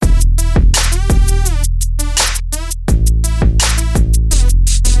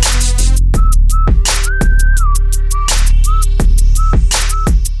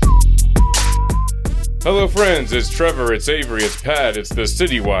friends, it's Trevor, it's Avery, it's Pat, it's the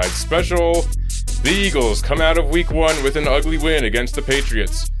citywide special. The Eagles come out of week 1 with an ugly win against the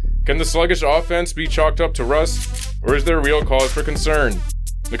Patriots. Can the sluggish offense be chalked up to rust, or is there real cause for concern?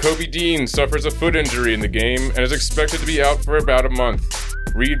 Nakobe Dean suffers a foot injury in the game and is expected to be out for about a month.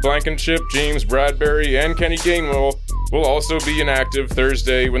 Reed Blankenship, James Bradbury, and Kenny Gainwell will also be inactive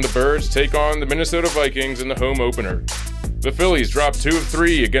Thursday when the Birds take on the Minnesota Vikings in the home opener. The Phillies dropped 2 of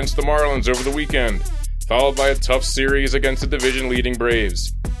 3 against the Marlins over the weekend, followed by a tough series against the division-leading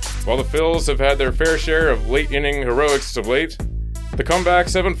Braves. While the Phils have had their fair share of late-inning heroics of late, the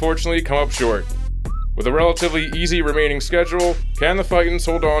comebacks have unfortunately come up short. With a relatively easy remaining schedule, can the Titans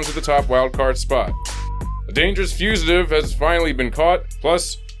hold on to the top wildcard spot? A dangerous fugitive has finally been caught,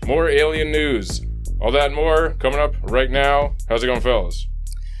 plus more alien news. All that and more coming up right now. How's it going, fellas?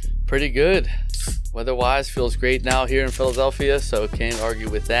 Pretty good. Weather-wise, feels great now here in Philadelphia, so can't argue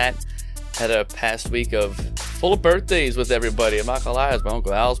with that. Had a past week full of birthdays with everybody. I'm not gonna lie, it was my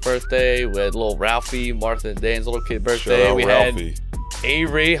Uncle Al's birthday. We had little Ralphie, Martha and Dan's little kid birthday. Shout out we Ralphie. had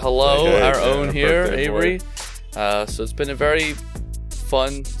Avery, hello, Hey, our own here, birthday Avery. So it's been a very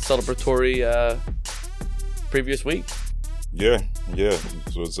fun, celebratory previous week. Yeah.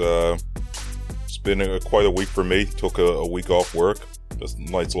 It's been quite a week for me. Took a week off work. Just a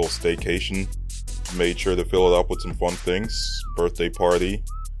nice little staycation. Made sure to fill it up with some fun things. Birthday party.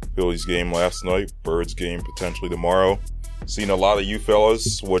 Phillies game last night. Birds game potentially tomorrow. Seen a lot of you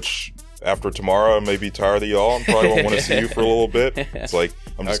fellas, which after tomorrow I may be tired of y'all and probably won't want to see you for a little bit. It's like,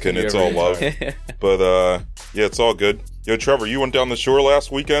 I'm just kidding, it's all love. But yeah, it's all good. Yo, Trevor, you went down the shore last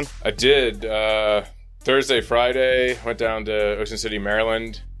weekend? I did. Thursday, Friday, went down to Ocean City,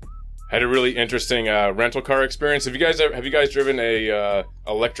 Maryland. Had a really interesting rental car experience. Have you guys driven a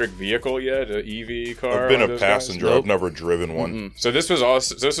electric vehicle yet? An EV car? I've been a passenger. Nope. I've never driven one. Mm-mm. So this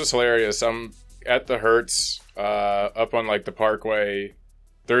was hilarious. I'm at the Hertz, up on like the Parkway,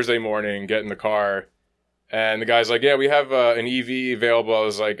 Thursday morning, get in the car, and the guy's like, "Yeah, we have an EV available." I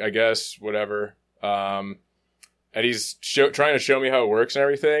was like, "I guess whatever." And he's trying to show me how it works and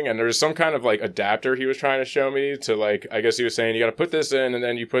everything. And there was some kind of like adapter he was trying to show me to like, I guess he was saying you got to put this in and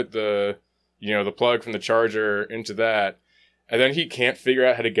then you put the plug from the charger into that. And then he can't figure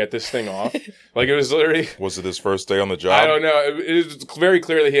out how to get this thing off. Like it was literally. Was it his first day on the job? I don't know. It was very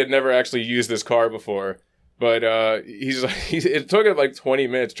clear that he had never actually used this car before. But it took him like 20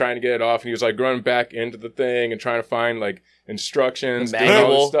 minutes trying to get it off. And he was like running back into the thing and trying to find like instructions, doing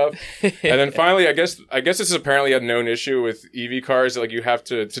all this stuff. And then finally, I guess this is apparently a known issue with EV cars. Like you have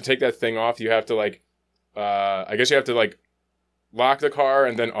to take that thing off, you have to like, I guess you have to like lock the car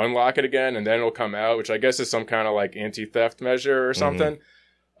and then unlock it again and then it'll come out, which I guess is some kind of like anti-theft measure or something.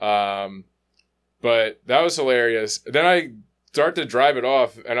 Mm-hmm. But that was hilarious. Then I start to drive it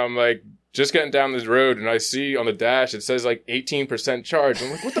off and I'm like, just getting down this road and I see on the dash, it says like 18% charge.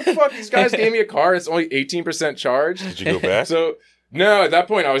 I'm like, what the fuck? These guys gave me a car. It's only 18% charge. Did you go back? So no, at that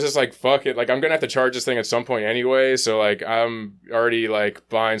point I was just like, fuck it. Like I'm going to have to charge this thing at some point anyway. So like I'm already like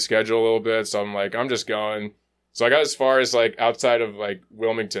behind schedule a little bit. So I'm like, I'm just going. So I got as far as like outside of like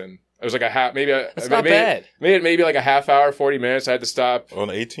Wilmington. It was like That's not bad. Made it maybe like a half hour, 40 minutes. I had to stop. On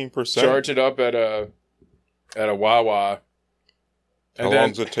 18%? Charge it up at a Wawa. How long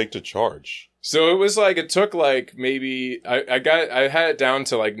does it take to charge? So it was like, it took like maybe, I had it down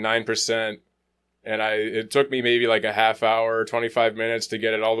to like 9% and it took me maybe like a half hour, 25 minutes to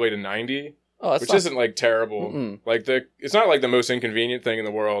get it all the way to 90, which isn't like terrible. Mm-mm. Like it's not like the most inconvenient thing in the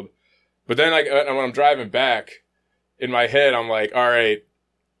world. But then like when I'm driving back in my head, I'm like, all right,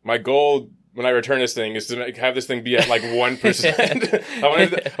 my goal when I return this thing is to have this thing be at like 1%.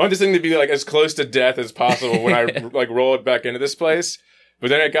 I want this thing to be like as close to death as possible when I like roll it back into this place. But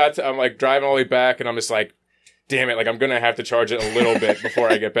then I'm like driving all the way back and I'm just like, damn it, like I'm going to have to charge it a little bit before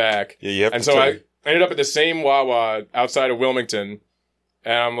I get back. Yeah, you have and to. So I ended up at the same Wawa outside of Wilmington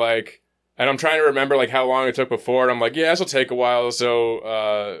and I'm like, and I'm trying to remember like how long it took before. And I'm like, yeah, this will take a while.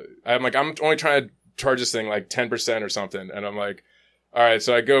 So, I'm like, I'm only trying to charge this thing like 10% or something. And I'm like, all right,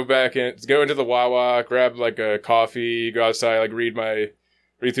 so I go into the Wawa, grab like a coffee, go outside, like read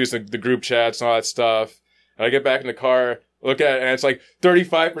through the group chats and all that stuff. And I get back in the car, look at it, and it's like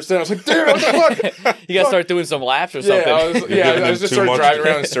 35%. I was like, damn, what the fuck? You gotta start doing some laps or something. I was just sort of driving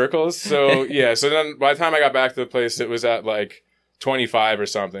around in circles. So yeah, so then by the time I got back to the place, it was at like 25 or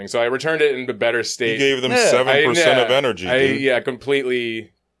something. So I returned it in a better state. You gave them 7% of energy, dude.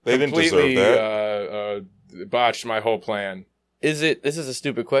 Completely. They didn't deserve that. Botched my whole plan. This is a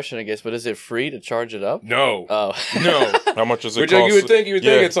stupid question, I guess, but is it free to charge it up? No. Oh. No. How much does it Which cost? You would think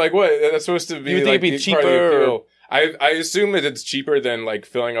it's like, what? That's supposed to be you would think like it'd be cheaper. I assume that it's cheaper than like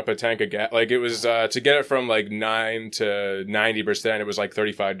filling up a tank of gas. Like it was to get it from like 9 to 90%. It was like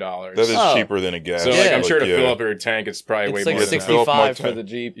 $35. That is cheaper than a gas. So like I'm sure to fill up your tank, it's probably way like more. It's like $65 for the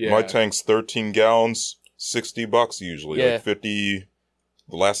Jeep. Yeah. My tank's 13 gallons, $60 usually. Yeah. Like 50.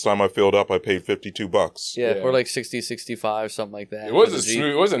 The last time I filled up, I paid $52. Yeah, or like 60, 65, something like that. It was a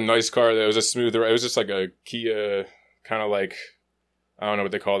smooth. It was a nice car. It was a smoother. It was just like a Kia, kind of like, I don't know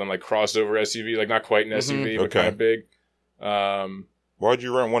what they call them, like crossover SUV, like not quite an SUV, but kind of big. Why'd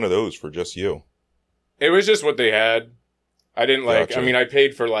you rent one of those for just you? It was just what they had. I didn't like. Gotcha. I mean, I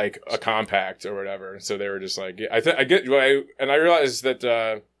paid for like a compact or whatever, so they were just like, I get. And I realized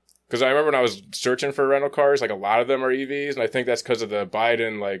that because I remember when I was searching for rental cars, like a lot of them are EVs, and I think that's because of the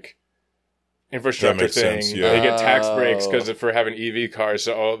Biden like infrastructure thing. Sense, yeah. They get tax breaks for having EV cars,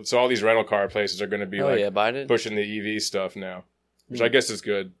 so all these rental car places are going to be Biden pushing the EV stuff now, which I guess is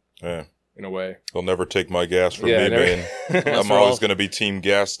good. Yeah. In a way. They'll never take my gas from me, man. I'm always going to be team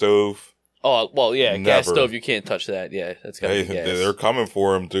gas stove. Oh, well, yeah, Never. gas stove, you can't touch that. Yeah, that's got to be gas. They're coming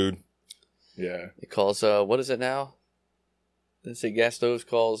for him, dude. Yeah. It calls, what is it now? They say gas stoves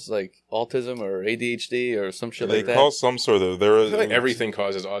calls, like, autism or ADHD or some shit like that. They call some sort of... I feel like everything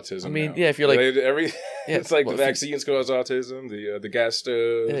causes autism. I mean, now. yeah, if you're like... it's like the vaccines cause autism, the gas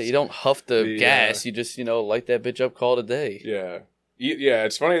stoves. Yeah, you don't huff the gas, you just, light that bitch up, call it a day. Yeah. Yeah,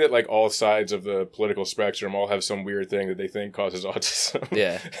 it's funny that like all sides of the political spectrum all have some weird thing that they think causes autism.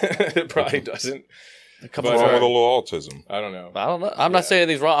 Yeah. It probably doesn't. What's wrong with a little autism? I don't know. I'm not saying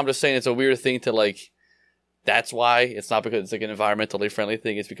anything's wrong. I'm just saying it's a weird thing to like, that's why. It's not because it's like an environmentally friendly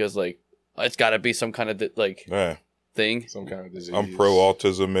thing. It's because like, it's got to be some kind of like thing. Some kind of disease. I'm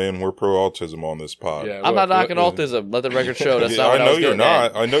pro-autism, man. We're pro-autism on this pod. Yeah, I'm not knocking autism. Let the record show. That's not what I know you're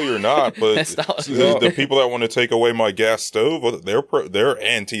not. I know you're not. But the people that want to take away my gas stove, they're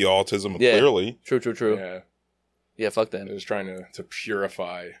anti-autism, clearly. True. Yeah, fuck them. They're just trying to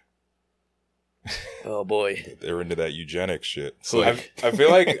purify. Oh boy, they're into that eugenics shit. So I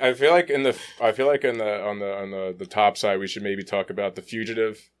feel like on the top side we should maybe talk about the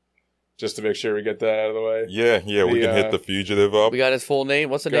Fugitive. Just to make sure we get that out of the way. Yeah, we can hit the Fugitive up. We got his full name.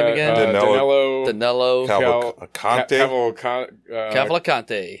 What's the name again? Danilo Cavalcante.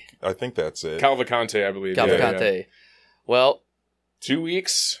 I think that's it. Cavalcante, I believe. Cavalcante. Yeah. Well, 2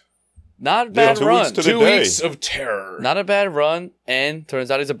 weeks. Not a bad run. 2 weeks of terror. Not a bad run, and turns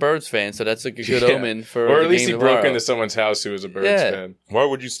out he's a Birds fan, so that's like a good omen for. Or at least he broke into someone's house who was a Birds fan. Why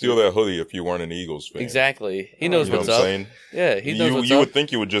would you steal that hoodie if you weren't an Eagles fan? Exactly. He knows what's up. Saying? Yeah, he knows what's up. You would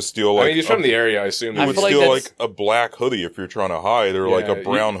think you would just steal like. I mean, he's from the area, I assume. You would steal like a black hoodie if you're trying to hide, or like a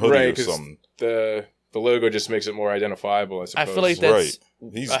brown hoodie or something. The logo just makes it more identifiable, I suppose. I feel like that's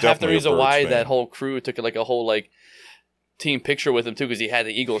He's half the reason why that whole crew took like a whole like team picture with him too, because he had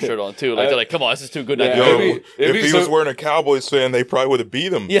the Eagle shirt on too. Like they're like, come on, this is too good. If he was wearing a Cowboys fan, they probably would have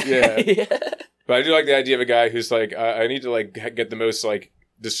beat him. Yeah. But I do like the idea of a guy who's like, I need to like get the most like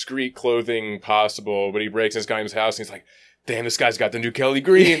discreet clothing possible, but he breaks this guy's house and he's like, damn, this guy's got the new Kelly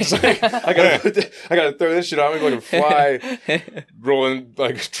Greens. Like, I gotta throw this shit on me like a fly, rolling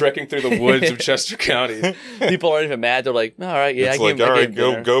like trekking through the woods of Chester County. People aren't even mad. They're like, all right, yeah, it's like, all right,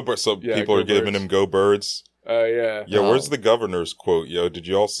 go, Birds. Some people are giving him go Birds. Yeah. Yeah, where's the governor's quote, yo? Did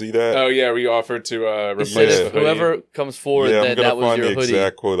you all see that? Oh, yeah, we offered to replace the hoodie. Whoever comes forward, that was your hoodie. I'm going to find the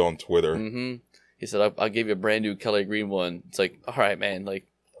exact quote on Twitter. Mm-hmm. He said, I'll give you a brand new Kelly Green one. It's like, all right, man, like,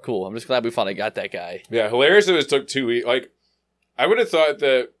 cool. I'm just glad we finally got that guy. Yeah, hilarious it took 2 weeks. Like, I would have thought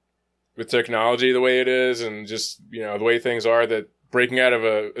that with technology the way it is and just, the way things are, that breaking out of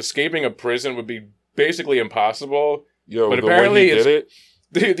escaping a prison would be basically impossible. Yo, but apparently you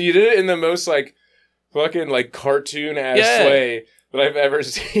did it in the most, like, fucking like cartoon ass way that I've ever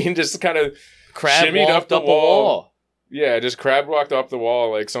seen. Just kind of shimmied up the wall. Yeah, just crab walked up the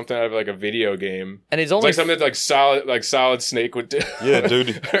wall like something out of like a video game. And he's only like something that Solid Snake would do. Yeah,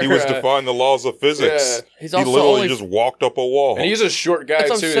 dude, he was defying the laws of physics. Yeah. He literally just walked up a wall. And he's a short guy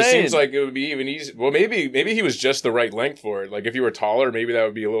too. It seems like it would be even easy. Well, maybe he was just the right length for it. Like if you were taller, maybe that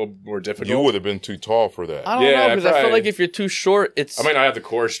would be a little more difficult. You would have been too tall for that. I don't know, because I feel like if you're too short, I might not have the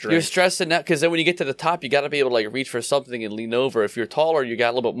core strength. You're stressing out because then when you get to the top, you got to be able to like reach for something and lean over. If you're taller, you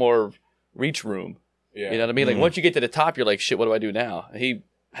got a little bit more reach room. Yeah. You know what I mean? Like once you get to the top, you're like, shit, what do I do now? He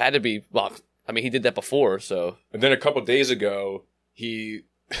had to be, he did that before, so. And then a couple days ago, he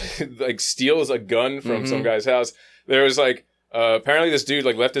like steals a gun from some guy's house. There was like, apparently this dude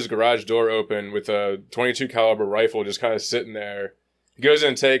like left his garage door open with a .22 caliber rifle just kind of sitting there. He goes in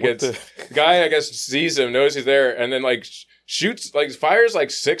and takes it. The guy, I guess, sees him, knows he's there, and then like shoots, like fires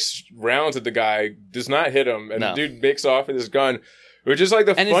like 6 rounds at the guy, does not hit him, and the dude makes off with his gun. Which is like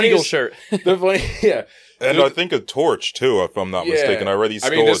the funniest... And his Eagle shirt. And I think a torch, too, if I'm not mistaken. I already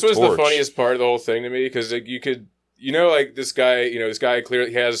stole a torch. This was the funniest part of the whole thing to me, because like, you could, like this guy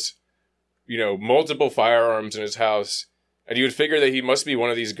clearly has, multiple firearms in his house, and you would figure that he must be one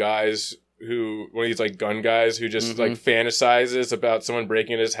of these guys one of these like gun guys who just like fantasizes about someone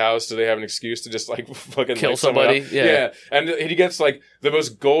breaking into his house so they have an excuse to just like fucking kill somebody. Yeah. And he gets like the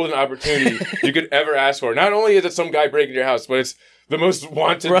most golden opportunity you could ever ask for. Not only is it some guy breaking your house, but it's the most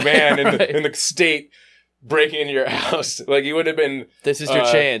wanted man in the state breaking into your house. Like, you would have been... This is your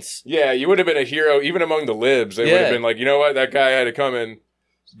chance. Yeah, you would have been a hero, even among the libs. They would have been like, you know what? That guy had to come in.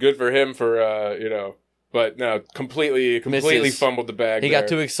 Good for him for, But no, completely Misses. fumbled the bag. He got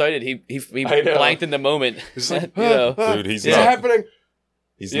too excited. He blanked in the moment. Like, dude, he's not happening.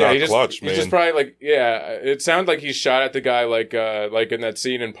 He's not clutch, man. He's just probably like, it sounds like he shot at the guy like in that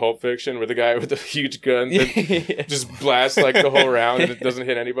scene in Pulp Fiction where the guy with the huge gun that just blasts like the whole round and it doesn't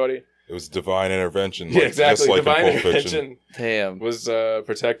hit anybody. It was divine intervention. Yeah, exactly. Just like Divine in Pulp intervention. Damn. Was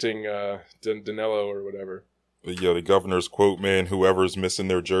protecting Danilo or whatever. But yeah, the governor's quote, man, whoever's missing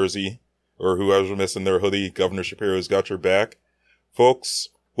their jersey or whoever's missing their hoodie, Governor Shapiro's got your back. Folks,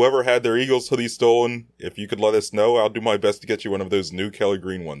 whoever had their Eagles hoodie stolen, if you could let us know, I'll do my best to get you one of those new Kelly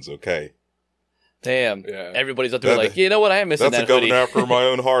Green ones, okay? Damn. Yeah. Everybody's up there like, you know what? I am missing that hoodie. That's a governor after my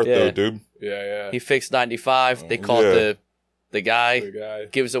own heart, though, dude. Yeah. He fixed 95. They caught the guy.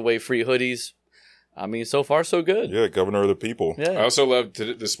 Gives away free hoodies. I mean, so far, so good. Yeah, governor of the people. Yeah. I also loved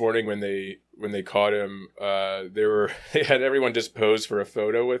this morning when they caught him. They had everyone just pose for a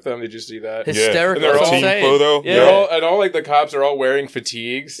photo with them. Did you see that? Hysterical. Yeah. Team photo. Yeah. And all like the cops are all wearing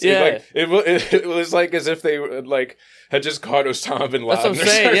fatigues. Yeah. It was like as if they had just caught Osama bin Laden. That's what I'm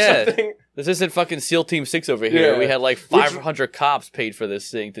saying. Or something. This isn't fucking SEAL Team 6 over here. We had like 500 cops paid for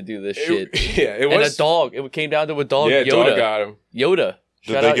this thing to do this shit. It was. And a dog. It came down to a dog. Yeah, Yoda. dog got him. Yoda.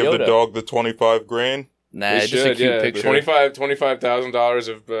 Did they give the dog the $25,000? Nah, just a cute picture. $25,000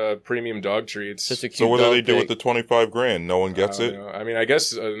 of premium dog treats. Just a cute so what do they do pic. with the $25,000? No one gets it. I mean, I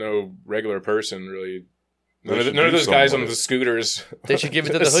guess no regular person really. None of those something guys on the scooters. They should give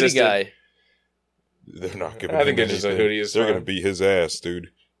it to the hoodie guy. They're not giving. I think it's just a hoodie. Is They're fine. gonna beat his ass, dude.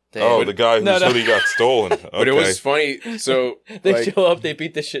 Damn. Oh, the guy whose hoodie got stolen. Okay. But it was funny. So they show up, they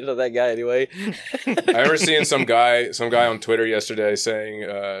beat the shit out of that guy anyway. I remember seeing some guy on Twitter yesterday saying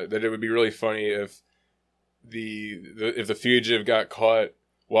that it would be really funny if the fugitive got caught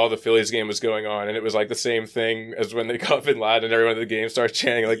while the Phillies game was going on, and it was like the same thing as when they caught Bin Laden, and everyone at the game started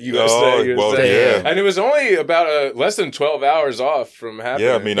chanting like USA, USA. Well, yeah. And it was only about less than 12 hours off from happening.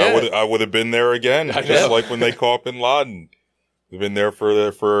 Yeah, I mean, I would have been there again, just like when they caught Bin Laden. They've been there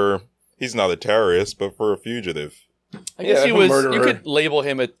for he's not a terrorist, but for a fugitive. I guess he was. You could label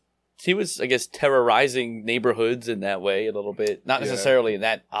him he was, I guess, terrorizing neighborhoods in that way a little bit. Not necessarily in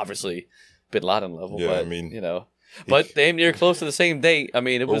that, obviously, Bin Laden level. Yeah, but, I mean, but damn near close to the same date. I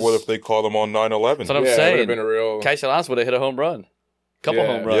mean, it was. What if they caught him on 9/11? That's what I'm saying. It would have been a real. Kai Silence would have hit a home run. Couple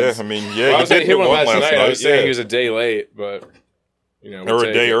home runs. Yeah, I mean, well, I was he hit one last night. I was saying he was a day late, but or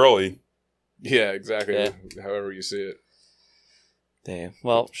a day early. Yeah, exactly. Yeah. However you see it. Damn.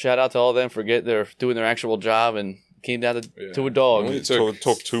 Well, shout out to all of them for doing their actual job and came down to a dog. It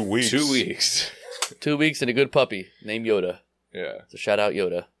took 2 weeks. 2 weeks. 2 weeks and a good puppy named Yoda. Yeah. So shout out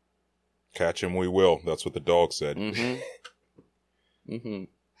Yoda. Catch him, we will. That's what the dog said.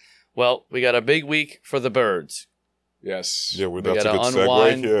 Well, we got a big week for the birds. Yes. Yeah, that's a good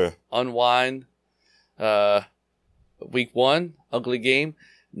segue. Yeah. Unwind. Week 1, ugly game.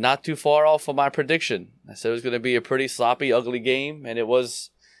 Not too far off of my prediction. I said it was going to be a pretty sloppy, ugly game, and it was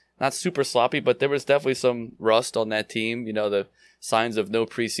not super sloppy, but there was definitely some rust on that team. The signs of no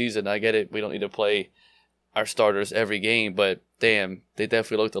preseason. I get it. We don't need to play our starters every game, but damn, they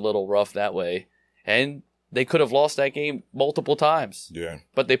definitely looked a little rough that way. And they could have lost that game multiple times. Yeah.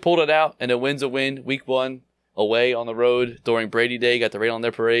 But they pulled it out, and a win's a win. Week 1, away on the road during Brady Day, got to rain on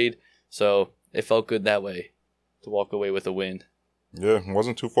their parade. So it felt good that way to walk away with a win. Yeah, it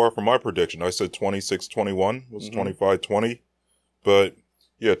wasn't too far from my prediction. I said 26-21. It was 25-20. But,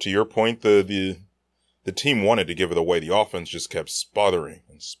 yeah, to your point, the team wanted to give it away. The offense just kept sputtering.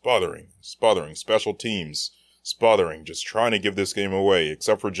 Special teams, sputtering, just trying to give this game away,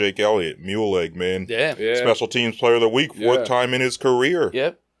 except for Jake Elliott. Mule leg, man. Yeah. Special teams player of the week, fourth time in his career.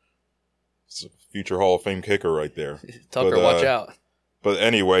 Yep. It's a future Hall of Fame kicker right there. Tucker, watch out. But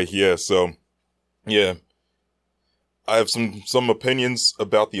anyway, yeah. I have some opinions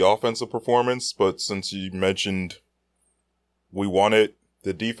about the offensive performance, but since you mentioned we won it,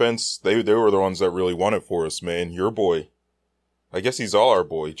 the defense, they were the ones that really won it for us, man. Your boy. I guess he's all our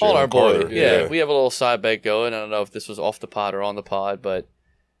boy, Jalen All our boy. Carter. Yeah, we have a little side bet going. I don't know if this was off the pod or on the pod, but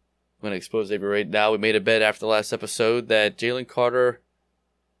going to expose Xavier right now. We made a bet after the last episode that Jalen Carter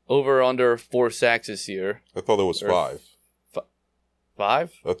over under 4 sacks this year. I thought it was 5.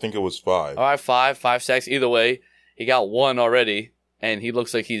 5? I think it was 5. All right, 5 sacks. Either way, he got 1 already, and he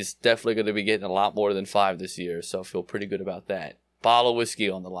looks like he's definitely going to be getting a lot more than 5 this year, so I feel pretty good about that. Bottle of whiskey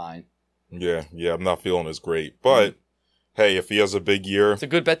on the line. Yeah, I'm not feeling as great. But, hey, if he has a big year... It's a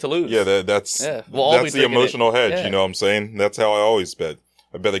good bet to lose. Yeah, that's the emotional hedge, you know what I'm saying? That's how I always bet.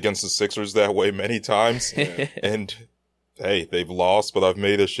 I bet against the Sixers that way many times, and... Hey, they've lost, but I've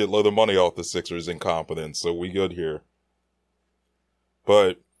made a shitload of money off the Sixers' incompetence, so we good here.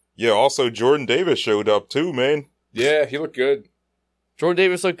 But, yeah, also Jordan Davis showed up too, man. Yeah, he looked good. Jordan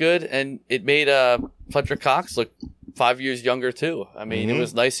Davis looked good, and it made Fletcher Cox look 5 years younger too. I mean, It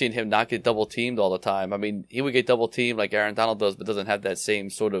was nice seeing him not get double-teamed all the time. I mean, he would get double-teamed like Aaron Donald does, but doesn't have that same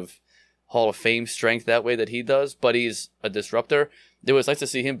sort of Hall of Fame strength that way that he does, but he's a disruptor. It was nice to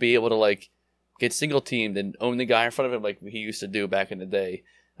see him be able to, get single-teamed and own the guy in front of him like he used to do back in the day.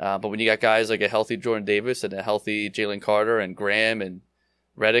 But when you got guys like a healthy Jordan Davis and a healthy Jalen Carter and Graham and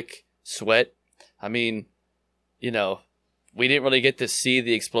Reddick, Sweat, I mean, we didn't really get to see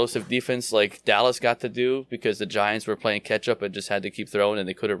the explosive defense like Dallas got to do because the Giants were playing catch-up and just had to keep throwing and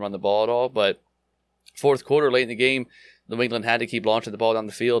they couldn't run the ball at all. But fourth quarter, late in the game, New England had to keep launching the ball down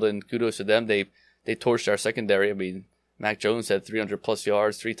the field, and kudos to them. They torched our secondary. I mean, Mac Jones had 300-plus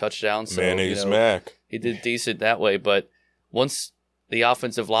yards, 3 touchdowns. So, Mayonnaise Mac. He did decent that way. But once the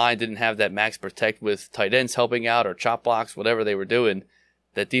offensive line didn't have that max protect with tight ends helping out or chop blocks, whatever they were doing,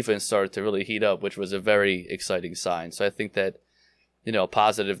 that defense started to really heat up, which was a very exciting sign. So I think that, a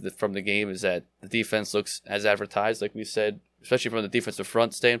positive from the game is that the defense looks as advertised, like we said, especially from the defensive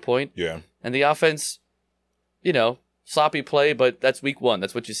front standpoint. Yeah. And the offense, sloppy play, but that's week 1.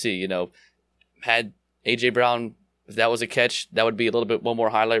 That's what you see. Had A.J. Brown... If that was a catch, that would be a little bit one more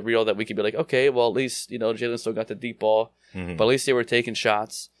highlight reel that we could be like, okay, well, at least, Jalen still got the deep ball. Mm-hmm. But at least they were taking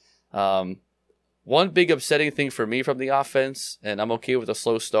shots. One big upsetting thing for me from the offense, and I'm okay with a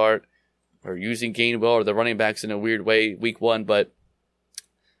slow start or using Gainwell or the running backs in a weird way week 1, but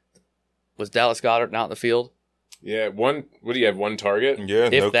was Dallas Goedert not in the field? Yeah, what do you have, 1 target? Yeah,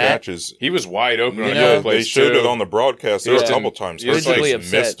 no catches. He was wide open on the the place, they showed it on the broadcast there a couple times. Hurts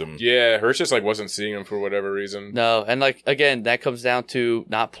missed him. Yeah, Hurts just wasn't seeing him for whatever reason. No, and again, that comes down to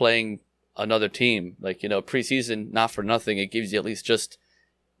not playing another team. Preseason, not for nothing, it gives you at least just...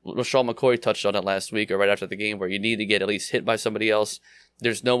 LaShawn McCoy touched on it last week or right after the game where you need to get at least hit by somebody else.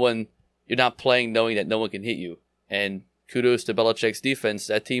 There's no one... You're not playing knowing that no one can hit you. And kudos to Belichick's defense.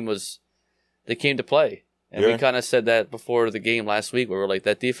 That team they came to play. And we kind of said that before the game last week, where we're like,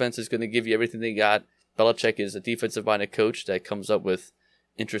 that defense is going to give you everything they got. Belichick is a defensive-minded coach that comes up with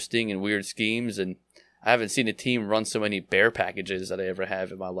interesting and weird schemes, and I haven't seen a team run so many bear packages that I ever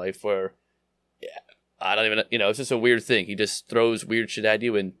have in my life where, I don't even, it's just a weird thing. He just throws weird shit at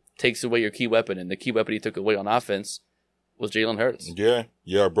you and takes away your key weapon, and the key weapon he took away on offense was Jalen Hurts. Yeah,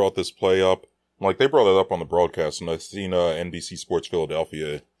 I brought this play up. They brought it up on the broadcast, and I've seen NBC Sports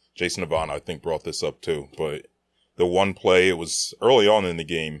Philadelphia, Jason Avant, I think, brought this up too. But the one play, it was early on in the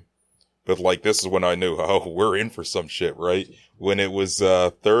game. But this is when I knew, we're in for some shit, right? When it was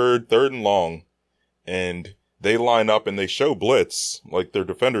third and long, and they line up and they show blitz. Their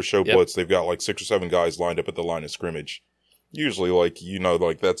defenders show blitz. They've got 6 or 7 guys lined up at the line of scrimmage. Usually,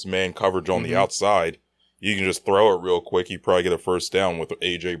 that's man coverage on the outside. You can just throw it real quick. You probably get a first down with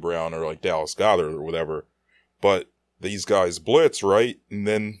A.J. Brown or Dallas Goedert or whatever. But these guys blitz, right? And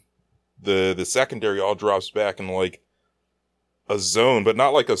then the secondary all drops back in a zone, but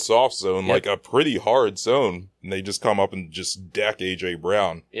not a soft zone, a pretty hard zone. And they just come up and just deck A.J.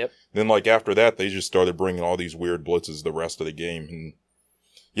 Brown. Yep. Then after that, they just started bringing all these weird blitzes the rest of the game. And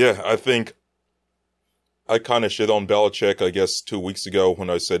yeah, I think I kind of shit on Belichick, I guess, 2 weeks ago when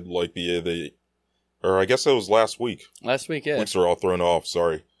I said or I guess it was last week. Last week, yeah. Weeks are all thrown off,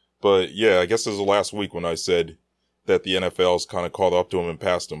 sorry. But yeah, I guess it was last week when I said that the NFL's kind of caught up to him and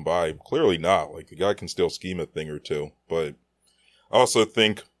passed him by. Clearly not. The guy can still scheme a thing or two. But I also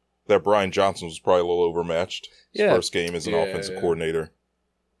think that Brian Johnson was probably a little overmatched. His first game as an offensive coordinator.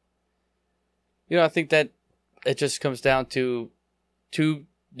 I think that it just comes down to 2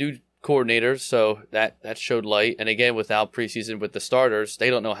 new coordinators, so that showed light. And again, without preseason with the starters,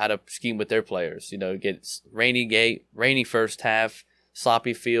 they don't know how to scheme with their players. Get rainy first half,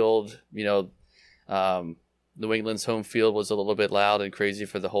 sloppy field. New England's home field was a little bit loud and crazy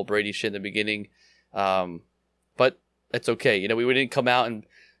for the whole Brady shit in the beginning. But it's okay. We didn't come out and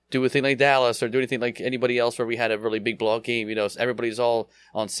do a thing like Dallas or do anything like anybody else where we had a really big blowout game. Everybody's all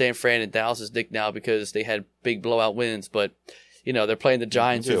on San Fran and Dallas's dick now because they had big blowout wins. But they're playing the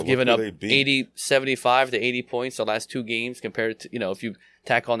Giants who've look given who up they beat. 75 to 80 points the last 2 games compared to, if you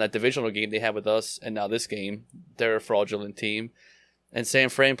tack on that divisional game they had with us and now this game, they're a fraudulent team. And San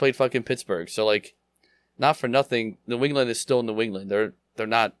Fran played fucking Pittsburgh. So, like, not for nothing, New England is still New England. They're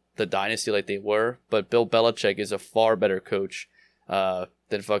not the dynasty like they were, but Bill Belichick is a far better coach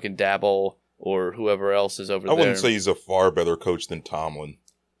than fucking Dabble or whoever else is over there. I wouldn't say he's a far better coach than Tomlin.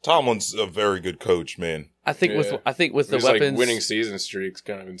 Tomlin's a very good coach, man. I think with the His, weapons, winning season streak's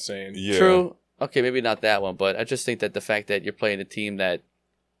kind of insane. Yeah. True. Okay, maybe not that one, but I just think that the fact that you're playing a team that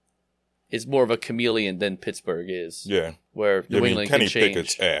is more of a chameleon than Pittsburgh is. Yeah. Where New England Kenny can change.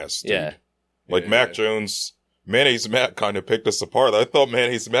 Pickett's ass, dude. Yeah. Like, Mac Jones, Mayonnaise Mac kind of picked us apart. I thought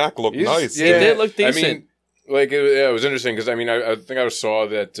Mayonnaise Mac looked nice. Yeah, they look decent. I mean, like, it was interesting because, I think I saw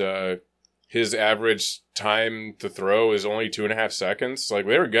that his average time to throw is only 2.5 seconds. Like,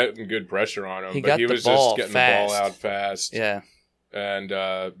 they were getting good pressure on him, but he was just getting the ball out fast. Yeah. And,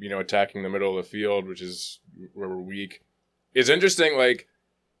 attacking the middle of the field, which is where we're weak. It's interesting, like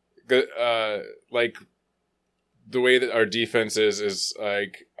the way that our defense is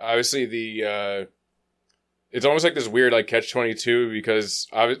like, obviously it's almost like this weird, like, catch-22 because,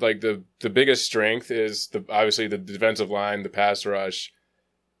 like, the biggest strength is obviously the defensive line, the pass rush,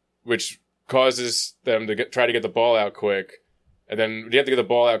 which causes them to try to get the ball out quick. And then you have to get the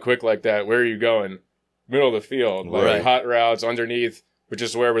ball out quick like that. Where are you going? Middle of the field. Like, Right. hot routes underneath, which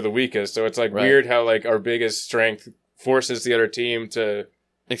is where we're the weakest. So it's, like, weird how, like, our biggest strength forces the other team to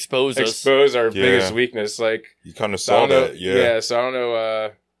expose our biggest weakness. Like, You kind of saw that, yeah. Yeah, so I don't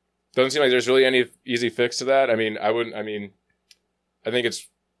know. Doesn't seem like there's really any easy fix to that. I think it's,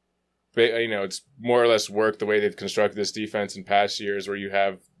 it's more or less worked the way they've constructed this defense in past years where you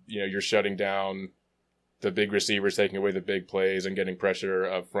have, you're shutting down the big receivers, taking away the big plays and getting pressure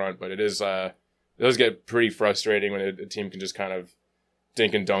up front. But it does get pretty frustrating when a team can just kind of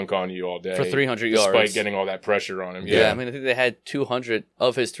dink and dunk on you all day. For 300 yards. Despite getting all that pressure on him. Yeah, I mean, I think they had 200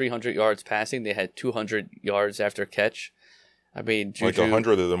 of his 300 yards passing. They had 200 yards after catch. I mean, Juju, like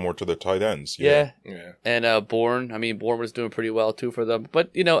 100 of them were to the tight ends. Yeah. Yeah. And Bourne was doing pretty well too for them.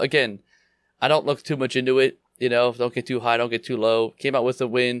 But, again, I don't look too much into it. Don't get too high, don't get too low. Came out with a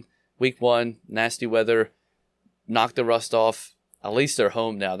win, week 1, nasty weather, knocked the rust off. At least they're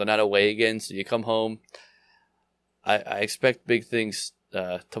home now. They're not away again, so you come home. I expect big things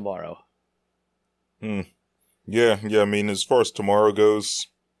tomorrow. Yeah, I mean, as far as tomorrow goes,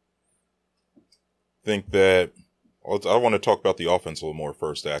 I think that I want to talk about the offense a little more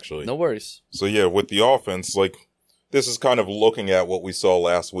first, actually. No worries. So, yeah, with the offense, like, this is kind of looking at what we saw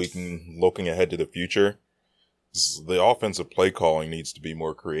last week and looking ahead to the future. The offensive play calling needs to be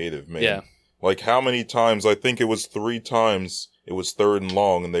more creative, man. Yeah. Like, how many times, I think it was 3 times, it was 3rd and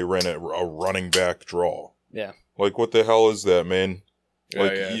long, and they ran a running back draw. Yeah. Like, what the hell is that, man?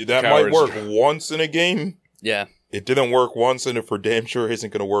 Like, that might work once in a game. Yeah. It didn't work once, and it for damn sure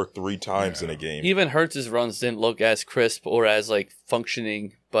isn't going to work 3 times in a game. Even Hurts' runs didn't look as crisp or as, like,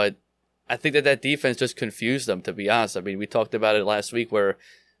 functioning, but I think that defense just confused them, to be honest. I mean, we talked about it last week where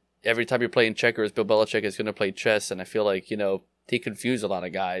every time you're playing checkers, Bill Belichick is going to play chess, and I feel like, he confused a lot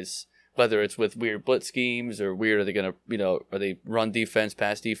of guys, whether it's with weird blitz schemes or weird, are they going to, are they run defense,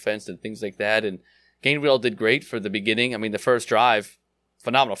 pass defense, and things like that, and Gainwell did great for the beginning. I mean, the first drive,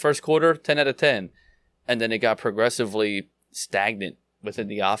 phenomenal. First quarter, 10 out of 10. And then it got progressively stagnant within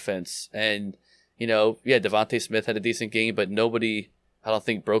the offense. And, Devontae Smith had a decent game, but nobody, I don't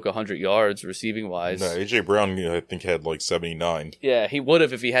think, broke 100 yards receiving-wise. No, A.J. Brown, I think, had like 79. Yeah, he would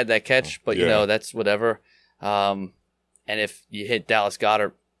have if he had that catch, but, that's whatever. And if you hit Dallas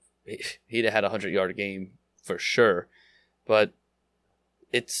Goedert, he'd have had a 100-yard game for sure. But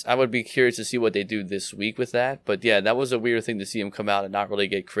I would be curious to see what they do this week with that. But yeah, that was a weird thing to see him come out and not really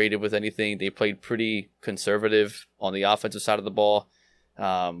get creative with anything. They played pretty conservative on the offensive side of the ball.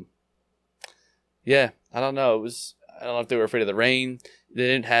 I don't know. I don't know if they were afraid of the rain. They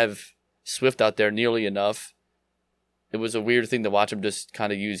didn't have Swift out there nearly enough. It was a weird thing to watch them just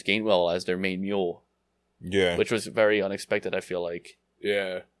kind of use Gainwell as their main mule. Yeah. Which was very unexpected, I feel like.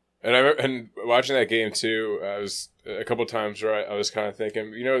 Yeah. And watching that game too, I was a couple times where I was kind of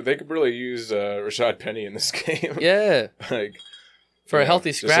thinking, they could really use Rashad Penny in this game. Yeah, like for a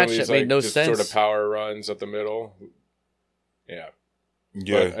healthy scratch, that made no sense. Sort of power runs up the middle. Yeah.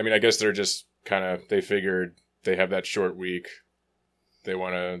 But, I guess they're just kind of, they figured they have that short week. They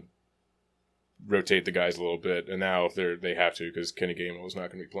want to rotate the guys a little bit, and now they have to because Kenny Gainwell is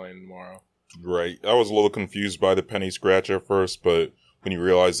not going to be playing tomorrow. Right. I was a little confused by the Penny scratch at first, but when you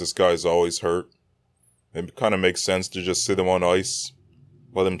realize this guy's always hurt, it kind of makes sense to just sit him on ice,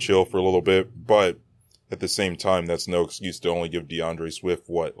 let him chill for a little bit. But at the same time, that's no excuse to only give DeAndre Swift,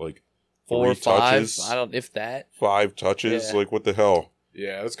 like 4 or 5? touches? I don't, if that. 5 touches? Yeah. Like, what the hell?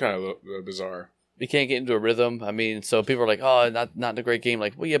 Yeah, that's kind of bizarre. You can't get into a rhythm. I mean, so people are like, oh, not a great game.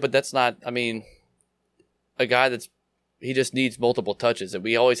 Like, well, yeah, but that's not, I mean, a guy he just needs multiple touches. And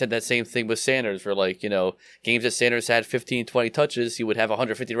we always had that same thing with Sanders where, like, games that Sanders had 15, 20 touches, he would have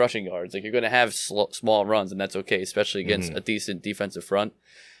 150 rushing yards. Like, you're going to have small runs, and that's okay, especially against a decent defensive front.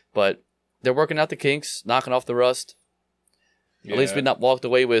 But they're working out the kinks, knocking off the rust. Yeah. At least we not walked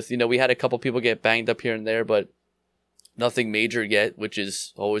away with, we had a couple people get banged up here and there, but nothing major yet, which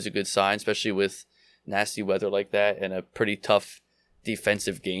is always a good sign, especially with nasty weather like that and a pretty tough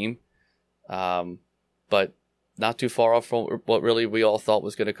defensive game. But not too far off from what really we all thought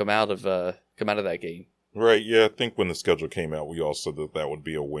was going to come out of that game. Right, yeah, I think when the schedule came out, we all said that would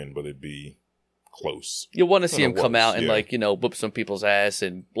be a win, but it'd be close. You want to see him come out and, yeah. whoop some people's ass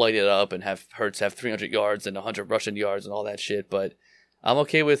and light it up and have Hurts have 300 yards and 100 rushing yards and all that shit. But I'm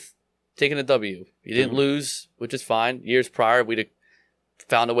okay with taking a W. He didn't lose, which is fine. Years prior, we'd have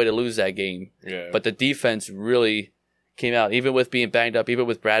found a way to lose that game. Yeah. But the defense really came out, even with being banged up, even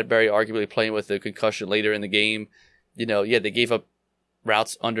with Bradbury arguably playing with the concussion later in the game. They gave up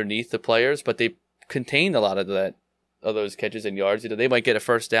routes underneath the players, but they contained a lot of those catches and yards. They might get a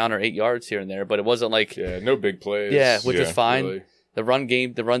first down or 8 yards here and there, but it wasn't like no big plays. Yeah, which is fine. Really.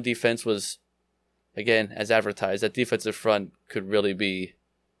 The run defense was, again, as advertised. That defensive front could really be,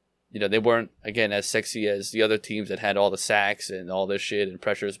 they weren't, again, as sexy as the other teams that had all the sacks and all this shit and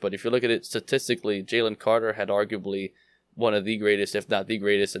pressures. But if you look at it statistically, Jalen Carter had arguably one of the greatest, if not the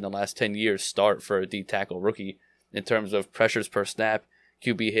greatest, in the last 10 years start for a D-tackle rookie in terms of pressures per snap,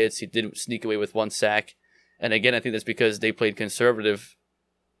 QB hits. He did sneak away with 1 sack. And again, I think that's because they played conservative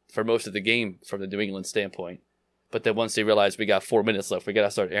for most of the game from the New England standpoint. But then once they realized we got 4 minutes left, we got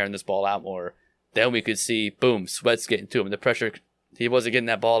to start airing this ball out more, then we could see, boom, Sweat's getting to him. The pressure, he wasn't getting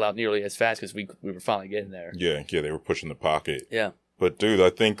that ball out nearly as fast because we were finally getting there. Yeah, they were pushing the pocket. Yeah. But, dude, I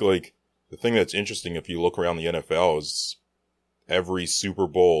think, the thing that's interesting if you look around the NFL is every Super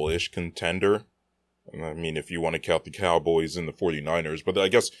Bowl-ish contender. I mean, if you want to count the Cowboys and the 49ers, but I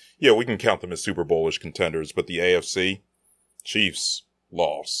guess, we can count them as Super Bowl-ish contenders. But the AFC, Chiefs,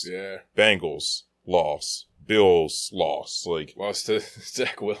 loss. Yeah. Bengals, loss. Bills, loss. Lost to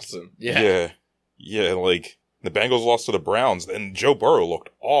Zach Wilson. Yeah. Yeah, the Bengals lost to the Browns, and Joe Burrow looked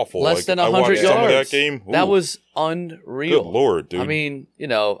awful. Less than 100 I watched yards. some of that game. Ooh, that was unreal. Good Lord, dude. I mean,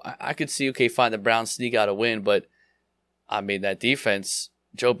 I could see, fine, the Browns sneak out a win, but, I mean, that defense,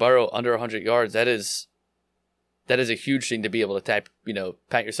 Joe Burrow under 100 yards, that is a huge thing to be able to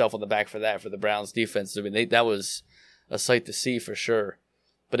pat yourself on the back for the Browns defense. I mean, that was a sight to see for sure.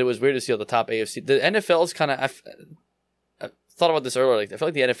 But it was weird to see all the top AFC. The NFL's kind of, I thought about this earlier. I feel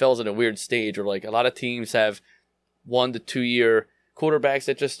like the NFL's in a weird stage where a lot of teams have 1 to 2 year quarterbacks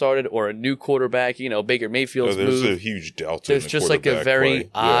that just started or a new quarterback. Baker Mayfield's there's moved. A huge delta. There's just a very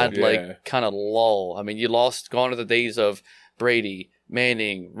odd, Yeah. kind of lull. I mean, gone are the days of Brady,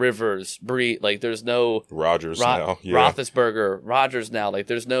 Manning, Rivers, Bree. There's no Rodgers now. Yeah. Roethlisberger, Rodgers now.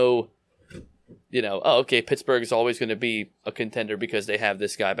 There's no, Pittsburgh is always going to be a contender because they have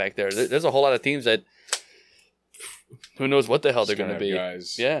this guy back there. There's a whole lot of teams that who knows what the hell they're going to be.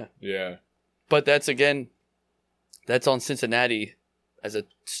 Guys. Yeah. Yeah. But that's on Cincinnati as a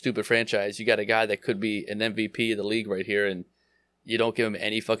stupid franchise. You got a guy that could be an MVP of the league right here, and you don't give him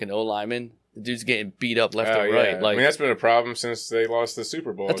any fucking O-lineman. The dude's getting beat up left and right. I mean, that's been a problem since they lost the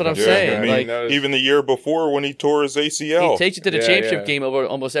Super Bowl. That's what I'm saying. I mean, even the year before when he tore his ACL. He takes you to the championship game over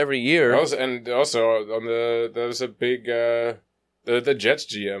almost every year. Also on that was a big the Jets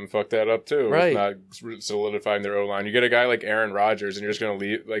GM fucked that up too. Right. With not solidifying their O-line. You get a guy like Aaron Rodgers and you're just going to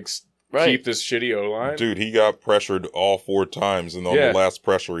leave keep this shitty O-line. Dude, he got pressured all 4 times, and on the last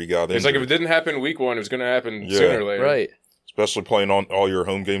pressure he got It's injured. if it didn't happen week 1, it was going to happen sooner or later. Right. Especially playing on all your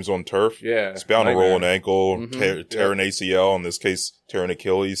home games on turf. Yeah. It's bound to roll an ankle, Mm-hmm. tear an ACL, in this case, tear an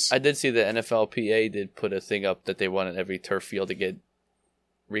Achilles. I did see the NFLPA did put a thing up that they wanted every turf field to get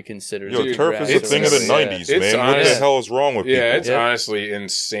reconsidered. Yo, Dude, turf is a it's thing of the insane. 90s, It's man. What the honest- hell is wrong with people? It's honestly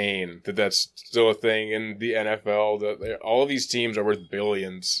insane that that's still a thing in the NFL. That all of these teams are worth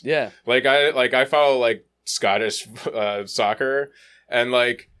billions. Yeah. I follow Scottish soccer, and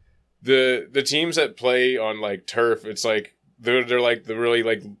the teams that play on turf, it's they're the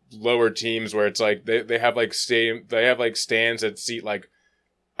really lower teams where it's they have stands that seat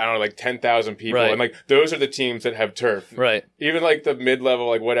I don't know, like 10,000 people. Right. And like those are the teams that have turf. Right. Even like the mid-level,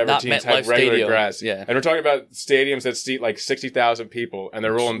 like whatever Not teams MetLife have regular Stadium. grass. Yeah. And we're talking about stadiums that seat like 60,000 people and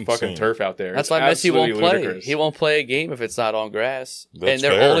they're rolling It's fucking insane. turf out there. That's It's why Messi won't absolutely play. ludicrous. He won't play a game if it's not on grass. That's and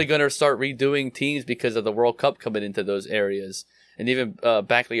they're fair. only going to start redoing teams because of the World Cup coming into those areas. And even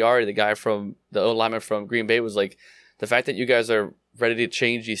Bakhtiari, the guy from the O-lineman from Green Bay, was like, the fact that you guys are ready to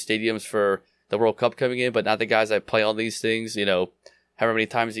change these stadiums for the World Cup coming in, but not the guys that play on these things, however many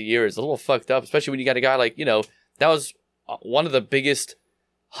times a year, is a little fucked up, especially when you got a guy like, that was one of the biggest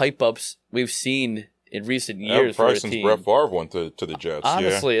hype ups we've seen in recent years for a since team. Brett Favre went to the Jets.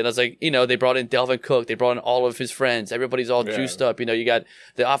 Honestly, and I was like, they brought in Delvin Cook, they brought in all of his friends, everybody's all juiced up. You got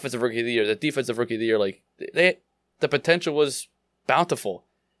the offensive rookie of the year, the defensive rookie of the year. Like the potential was bountiful,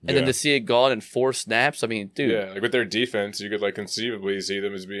 and then to see it gone in 4 snaps, I mean, dude, Yeah, like with their defense, you could like conceivably see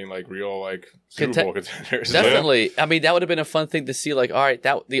them as being like real like Super Bowl contenders. definitely. I mean, that would have been a fun thing to see. Like, all right,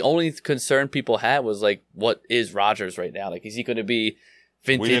 that the only concern people had was like, what is Rodgers right now? Like, is he going to be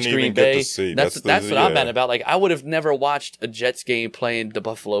vintage We didn't Green even get Bay? to see. That's That's what I'm mad about. Like, I would have never watched a Jets game playing the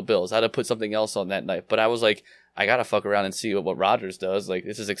Buffalo Bills. I'd have put something else on that night. But I was like, I gotta fuck around and see what Rodgers does. Like,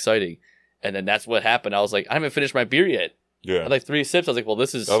 this is exciting. And then that's what happened. I was like, I haven't finished my beer yet. I Yeah. had like 3 sips. I was like, well,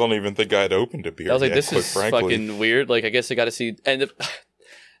 this is. I don't even think I had opened a beer. I was like, yet, this quite is frankly. fucking weird. Like, I guess I got to see. And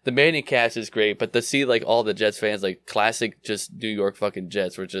the Manning cast is great, but to see like all the Jets fans, like classic, just New York fucking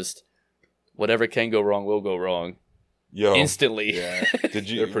Jets, were just whatever can go wrong will go wrong Yo, instantly. Yeah, did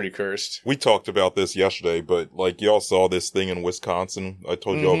you? they're pretty cursed. We talked about this yesterday, but like y'all saw this thing in Wisconsin. I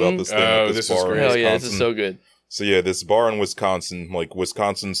told y'all about this thing Oh, at this this is bar in great. Hell yeah, Wisconsin. this is so good. So yeah, this bar in Wisconsin, like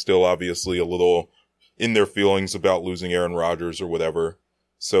Wisconsin's still obviously a little in their feelings about losing Aaron Rodgers or whatever.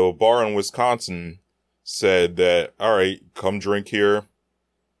 So a bar in Wisconsin said that, all right, come drink here.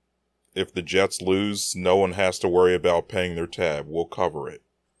 If the Jets lose, no one has to worry about paying their tab. We'll cover it.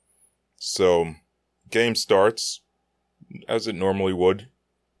 So game starts as it normally would.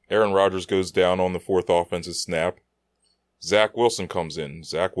 Aaron Rodgers goes down on the 4th offensive snap. Zach Wilson comes in.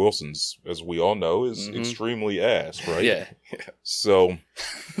 Zach Wilson's, as we all know, is extremely ass, right? Yeah. So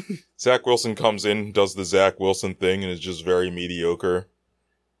Zach Wilson comes in, does the Zach Wilson thing, and is just very mediocre.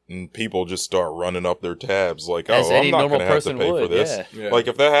 And people just start running up their tabs like, As oh, I'm any not normal going to have to person pay would, for this. yeah. Yeah. Like,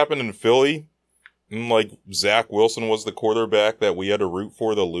 if that happened in Philly, and like Zach Wilson was the quarterback that we had to root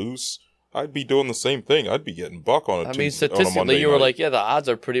for to lose, I'd be doing the same thing. I'd be getting buck on a I Tuesday, mean, on a statistically, Monday you were night. like, yeah, the odds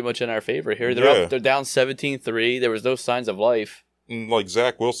are pretty much in our favor here. Yeah. They're down 17-3. There was no signs of life. And, like,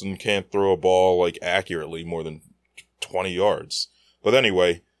 Zach Wilson can't throw a ball, like, accurately more than 20 yards. But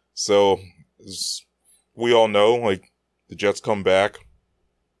anyway, so, as we all know, like, the Jets come back,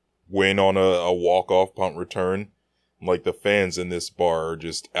 win on a walk-off punt return. Like, the fans in this bar are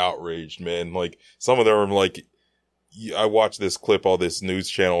just outraged, man. Like, some of them are like, I watched this clip on this news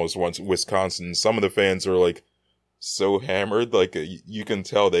channel is once Wisconsin. Some of the fans are like so hammered, like you can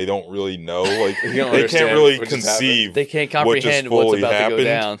tell they don't really know, like They don't they understand can't really what just conceive. They can't what just comprehend what's fully about to go happened.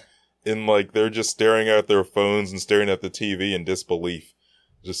 down. And like they're just staring at their phones and staring at the TV in disbelief.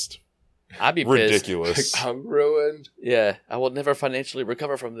 Just I'd be pissed. ridiculous. I'm ruined. Yeah, I will never financially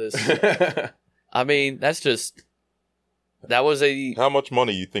recover from this. I mean, that was a How much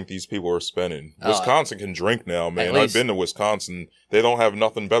money you think these people are spending? Uh, Wisconsin can drink now, man. at I've least- been to Wisconsin. They don't have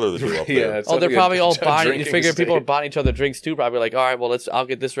nothing better to do up there. it's they're definitely probably all a buying. You drinking figure people are state. buying each other drinks too. Probably like, all right, well, I'll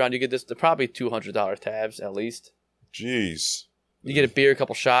get this round. You get this. They're probably $200 tabs at least. Jeez. You get a beer, a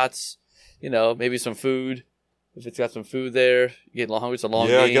couple shots, maybe some food. If it's got some food there, you get hungry. It's a long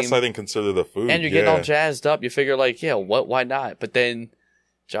Yeah, game. I guess I didn't consider the food. And you're getting all jazzed up. You figure like, yeah, why not? But then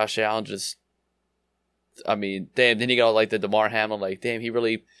Josh Allen just, I mean, damn. Then you got like the DeMar Hamlin, like, damn, he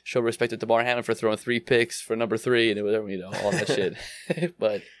really showed respect to DeMar Hamlin for throwing 3 picks for number 3 and it was, all that shit.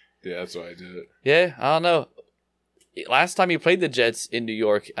 But Yeah, that's why I did it. yeah, I don't know. Last time he played the Jets in New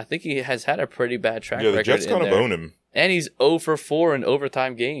York, I think he has had a pretty bad track Yeah, record. the Jets kind of there. own him. And he's 0 for 4 in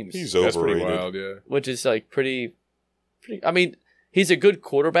overtime games. He's That's pretty overrated. wild, yeah. Which is like pretty. I mean, he's a good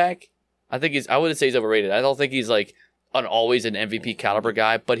quarterback. I wouldn't say he's overrated. I don't think he's like always an MVP caliber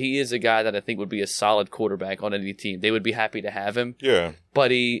guy, but he is a guy that I think would be a solid quarterback on any team. They would be happy to have him. Yeah.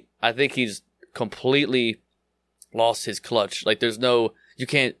 But I think he's completely lost his clutch. Like you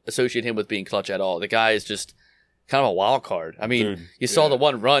can't associate him with being clutch at all. The guy is just kind of a wild card. I mean, Dude, you saw yeah. the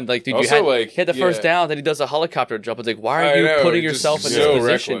one run, like, dude, Also, you had the first down, then he does a helicopter jump. It's like, why are I you know, putting just yourself in so this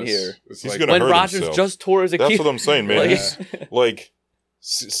position reckless. here? It's He's like, gonna When hurt Rodgers himself. just tore his Achilles. That's what I'm saying, man. Like- He's, like,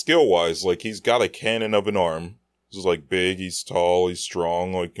 skill-wise, like, he's got a cannon of an arm. He's, like, big, he's tall, he's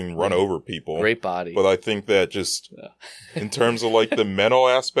strong, like, can run over people. Great body. But I think that just, in terms of, like, the mental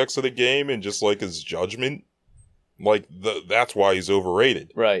aspects of the game and just, like, his judgment, Like, that's why he's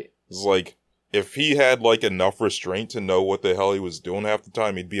overrated. Right. It's like, if he had, like, enough restraint to know what the hell he was doing half the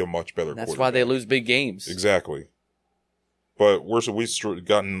time, he'd be a much better quarterback. That's why they lose big games. Exactly. But we've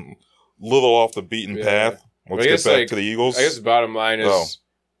gotten a little off the beaten path. Let's get back to the Eagles. I guess the bottom line is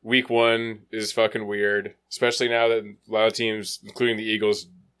week one is fucking weird, especially now that a lot of teams, including the Eagles,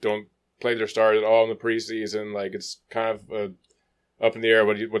 don't play their stars at all in the preseason. Like, it's kind of up in the air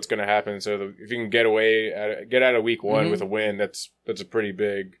what's going to happen. So if you can get out of week one with a win, that's a pretty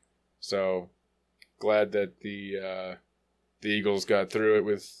big. So glad that the Eagles got through it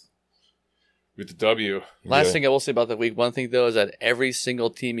with the W. Last thing I will say about the week one thing, though, is that every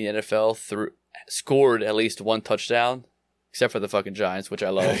single team in the NFL scored at least one touchdown, except for the fucking Giants, which I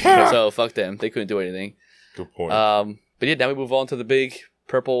love. So fuck them. They couldn't do anything. Good point. But yeah, now we move on to the big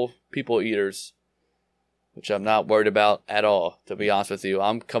purple people eaters, which I'm not worried about at all, to be honest with you.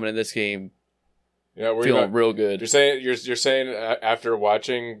 I'm coming in this game feeling real good. You're saying after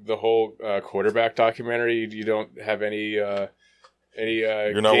watching the whole quarterback documentary, you don't have any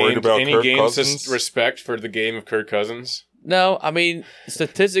you're not worried about Kirk Cousins? Respect for the game of Kirk Cousins? No, I mean,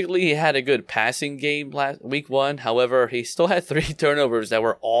 statistically, he had a good passing game week one. However, he still had 3 turnovers that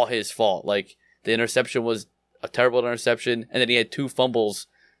were all his fault. Like, the interception was a terrible interception, and then he had 2 fumbles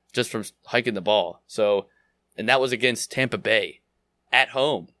just from hiking the ball. So, and that was against Tampa Bay at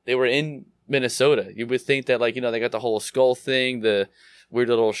home. They were in Minnesota. You would think that, like, they got the whole skull thing, the weird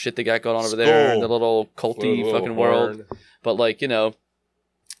little shit they got going on over there, the little culty fucking world. But, like,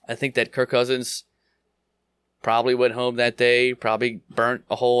 I think that Kirk Cousins probably went home that day, probably burnt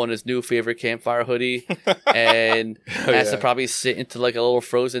a hole in his new favorite campfire hoodie, and has to probably sit into, like, a little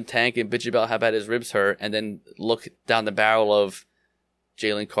frozen tank and bitch about how bad his ribs hurt, and then look down the barrel of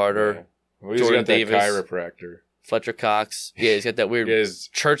Jalen Carter, Jordan Davis, chiropractor, Fletcher Cox. Yeah, he's got that weird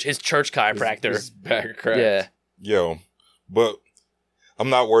church chiropractor. His back cracked. Yeah. Yo, but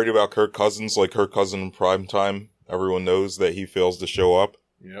I'm not worried about Kirk Cousins. Like, Kirk Cousins in prime time, everyone knows that he fails to show up.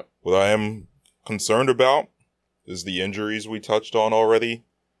 Yep. What I am concerned about is the injuries we touched on already.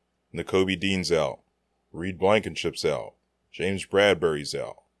 N'Kobe Dean's out. Reed Blankenship's out. James Bradbury's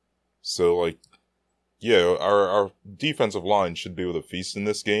out. So, like, yeah, our defensive line should be able to feast in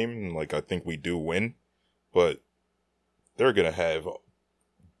this game. And, like, I think we do win. But they're going to have a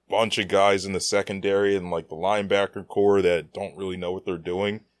bunch of guys in the secondary and, like, the linebacker core that don't really know what they're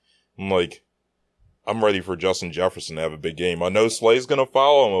doing. And, like, I'm ready for Justin Jefferson to have a big game. I know Slay's going to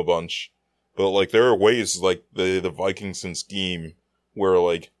follow him a bunch. But, like, there are ways, like, the Vikings scheme where,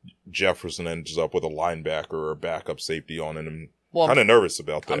 like, Jefferson ends up with a linebacker or a backup safety on it. And I'm kind of nervous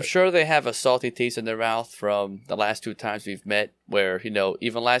about that. I'm sure they have a salty taste in their mouth from the last 2 times we've met where,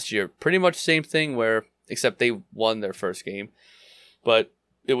 even last year, pretty much same thing except they won their first game. But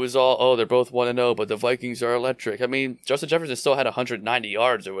it was all, they're both 1-0, but the Vikings are electric. I mean, Justin Jefferson still had 190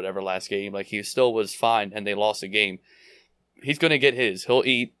 yards or whatever last game. Like, he still was fine, and they lost the game. He's going to get his. He'll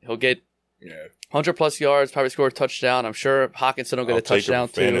eat. He'll get 100+ yards, probably score a touchdown. I'm sure Hawkinson will get a touchdown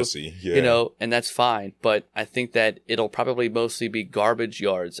too. Fantasy. Yeah. And that's fine. But I think that it'll probably mostly be garbage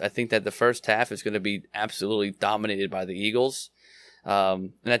yards. I think that the first half is going to be absolutely dominated by the Eagles.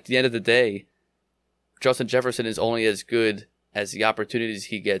 And at the end of the day, Justin Jefferson is only as good as the opportunities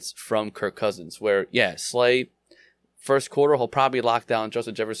he gets from Kirk Cousins. Where, Slay, first quarter, he'll probably lock down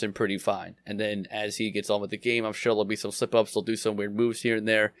Justin Jefferson pretty fine. And then as he gets on with the game, I'm sure there'll be some slip-ups. He'll do some weird moves here and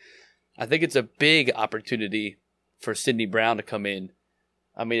there. I think it's a big opportunity for Sidney Brown to come in.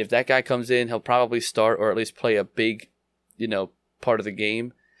 I mean, if that guy comes in, he'll probably start or at least play a big, part of the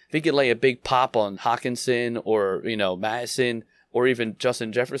game. If he could lay a big pop on Hawkinson or, Madison or even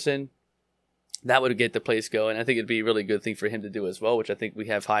Justin Jefferson, that would get the place going. I think it'd be a really good thing for him to do as well, which I think we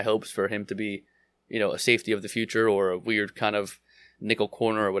have high hopes for him to be, a safety of the future or a weird kind of nickel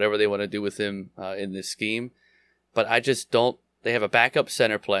corner or whatever they want to do with him in this scheme. But I just don't. They have a backup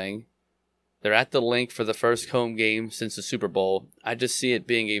center playing. They're at the Link for the first home game since the Super Bowl. I just see it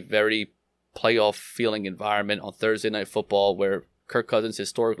being a very playoff feeling environment on Thursday Night Football where Kirk Cousins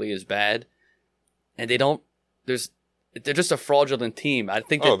historically is bad. And they're just a fraudulent team. I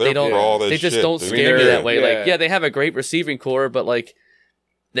think that they just don't scare me that way. Like, they have a great receiving core, but like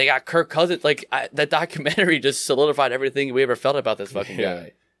they got Kirk Cousins. Like that documentary just solidified everything we ever felt about this fucking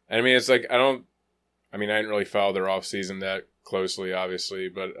guy. And I mean, it's like, I didn't really follow their offseason that closely, obviously,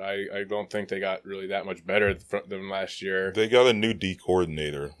 but I don't think they got really that much better than last year. They got a new D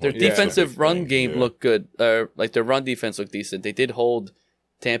coordinator. Their defensive run game looked good. Like their run defense looked decent. They did hold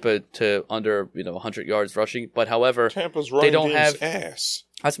Tampa to under 100 yards rushing, but however, Tampa's run they don't game's have ass.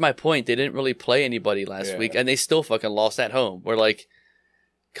 That's my point. They didn't really play anybody last week, and they still fucking lost at home. We're like,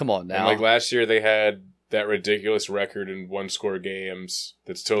 come on now. And like last year, they had that ridiculous record in one-score games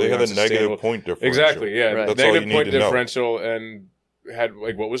that's totally They had a unsustainable. negative point differential. Exactly, yeah. Right. That's all Negative you point need to know. differential and had,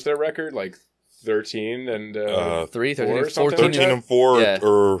 like, what was their record? Like 13 and 3, 4 13, or something 14. like 13 that? and 4 Yeah.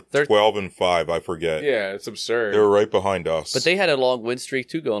 or 12-5, I forget. Yeah, it's absurd. They were right behind us. But they had a long win streak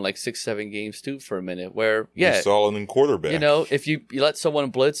too, going like 6-7 games too for a minute. Where We saw it in quarterback. you know, if you let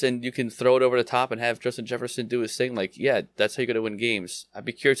someone blitz and you can throw it over the top and have Justin Jefferson do his thing, like, yeah, that's how you're going to win games. I'd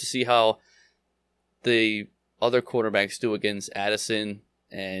be curious to see how the other quarterbacks do against Addison.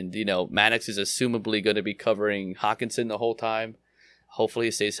 And, you know, Maddox is assumably going to be covering Hawkinson the whole time. Hopefully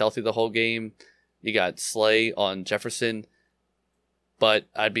he stays healthy the whole game. You got Slay on Jefferson. But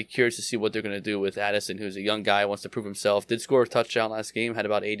I'd be curious to see what they're going to do with Addison, who's a young guy, wants to prove himself. Did score a touchdown last game, had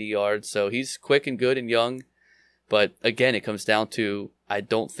about 80 yards. So he's quick and good and young. But again, it comes down to, I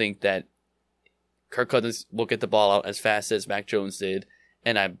don't think that Kirk Cousins will get the ball out as fast as Mac Jones did.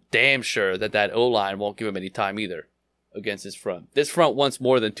 And I'm damn sure that O-line won't give him any time either against his front. This front wants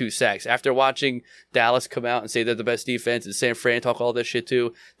more than 2 sacks. After watching Dallas come out and say they're the best defense and San Fran talk all this shit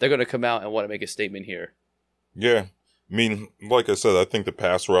too, they're going to come out and want to make a statement here. Yeah. I mean, like I said, I think the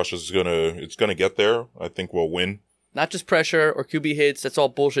pass rush is it's gonna get there. I think we'll win. Not just pressure or QB hits. That's all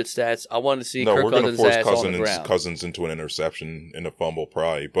bullshit stats. I want to see No, Kirk we're gonna Cousins' force ass on the ground. Cousins into an interception and a fumble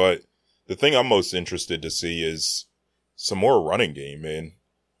probably. But the thing I'm most interested to see is some more running game, man.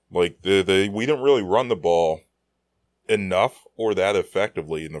 Like we didn't really run the ball enough or that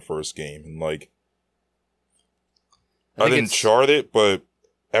effectively in the first game. And like I didn't chart it, but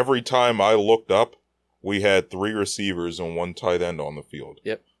every time I looked up, we had 3 receivers and 1 tight end on the field.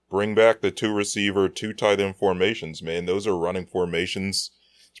 Yep. Bring back the 2 receiver, 2 tight end formations, man. Those are running formations.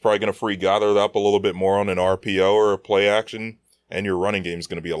 It's probably going to free Goddard up a little bit more on an RPO or a play action, and your running game is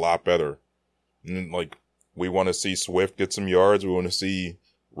going to be a lot better. And like, we want to see Swift get some yards. We want to see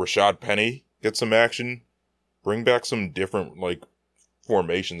Rashad Penny get some action. Bring back some different, like,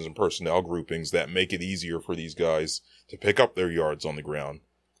 formations and personnel groupings that make it easier for these guys to pick up their yards on the ground.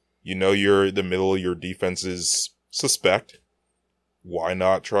 You know, the middle of your defense is suspect. Why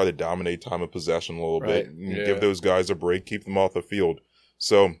not try to dominate time of possession a little bit and give those guys a break, keep them off the field?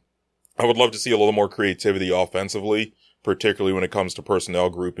 So I would love to see a little more creativity offensively, particularly when it comes to personnel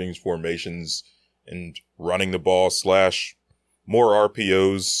groupings, formations, and running the ball / more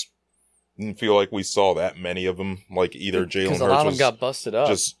RPOs. Didn't feel like we saw that many of them. Like either Jalen Hurts a lot of them got busted up,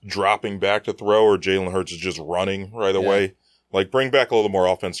 just dropping back to throw, or Jalen Hurts is just running right away. Like, bring back a little more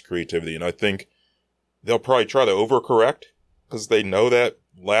offensive creativity, and I think they'll probably try to overcorrect because they know that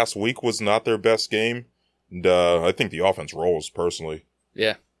last week was not their best game, and I think the offense rolls, personally.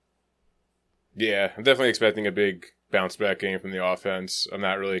 Yeah. Yeah, I'm definitely expecting a big bounce-back game from the offense. I'm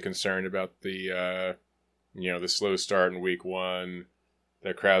not really concerned about the, the slow start in week 1.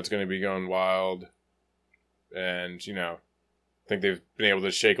 The crowd's going to be going wild, and, I think they've been able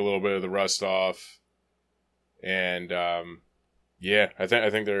to shake a little bit of the rust off, and, yeah, I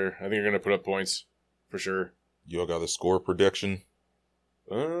think they're going to put up points for sure. Y'all got a score prediction?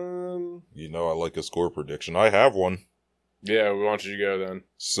 I like a score prediction. I have one. Yeah, why don't you go then?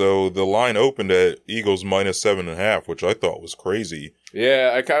 So the line opened at Eagles -7.5, which I thought was crazy.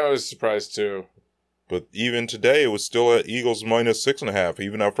 Yeah, I kind of was surprised too. But even today, it was still at Eagles -6.5,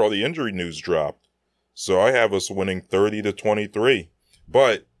 even after all the injury news dropped. So I have us winning 30-23.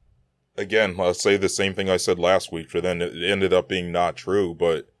 But again, I'll say the same thing I said last week, but then it ended up being not true.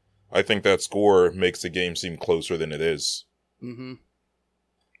 But I think that score makes the game seem closer than it is. Mm-hmm.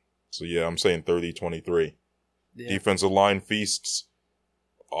 So yeah, I'm saying 30-23. Yeah. Defensive line feasts.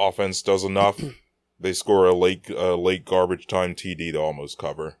 Offense does enough. They score a late garbage time TD to almost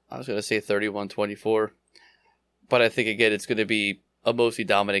cover. I was going to say 31-24. But I think, again, it's going to be a mostly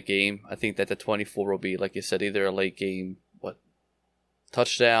dominant game. I think that the 24 will be, like you said, either a late game,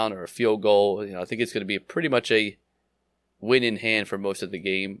 touchdown or a field goal. I think it's going to be pretty much a win in hand for most of the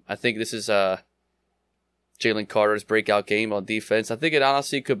game. I think this is Jalen Carter's breakout game on defense. I think it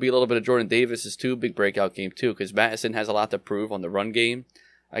honestly could be a little bit of Jordan Davis's too, big breakout game too, because Madison has a lot to prove on the run game.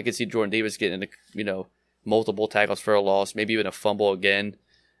 I could see Jordan Davis getting multiple tackles for a loss, maybe even a fumble again.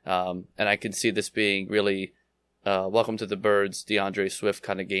 And I can see this being really welcome to the Birds, DeAndre Swift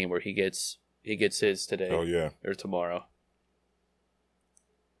kind of game where he gets his today. Oh yeah, or tomorrow.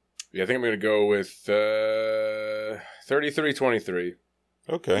 Yeah, I think I'm going to go with 33-23.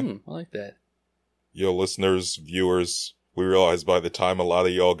 Okay. I like that. Yo, listeners, viewers, we realize by the time a lot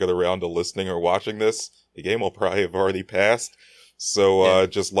of y'all get around to listening or watching this, the game will probably have already passed. So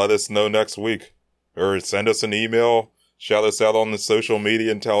just let us know next week. Or send us an email, shout us out on the social media,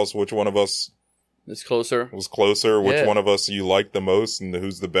 and tell us which one of us was closer, which one of us you liked the most, and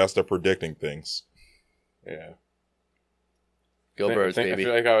who's the best at predicting things. Yeah. Go Birds, I baby.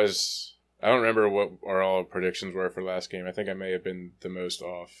 feel like I don't remember what all predictions were for last game. I think I may have been the most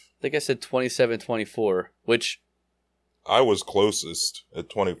off. I think I said 27-24, which... I was closest at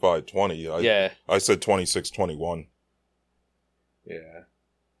 25-20. Yeah. I said 26-21. Yeah.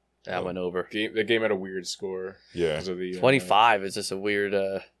 That went over. The game had a weird score. Yeah. Of the, 25 is just a weird...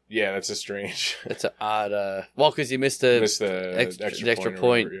 yeah, that's a strange... That's an odd... well, because you missed the extra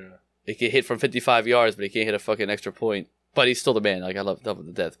point. Whatever, yeah. It can hit from 55 yards, but he can't hit a fucking extra point. But he's still the man. Like, I love him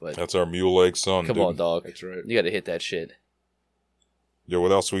to death, but... That's our mule leg son, Come dude. on, dog. That's right. You got to hit that shit. Yeah,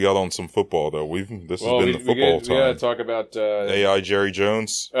 what else we got on some football, though? This has been the football we gotta time. talk about... AI Jerry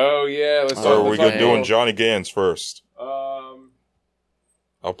Jones? Oh, yeah, let's Or talk are we about doing Johnny Gans first?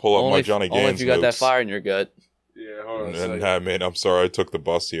 I'll pull up my Johnny Gans Only if you got that notes. fire in your gut. Yeah, hold on a And, second. nah, man, I'm sorry, I took the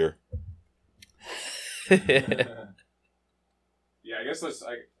bus here. Yeah, I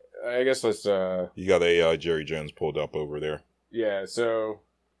guess let's... You got AI Jerry Jones pulled up over there. Yeah, so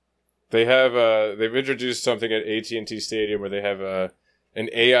they have they've introduced something at AT&T Stadium where they have an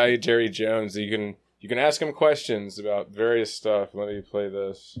AI Jerry Jones that you can ask him questions about various stuff. Let me play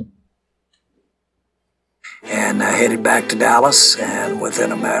this. And I headed back to Dallas, and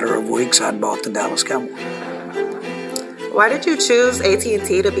within a matter of weeks, I'd bought the Dallas Cowboys. Why did you choose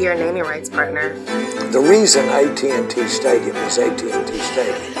AT&T to be your naming rights partner? The reason AT&T Stadium is AT&T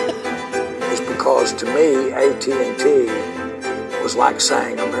Stadium is because to me, AT&T was like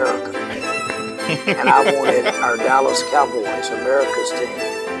saying America. And I wanted our Dallas Cowboys, America's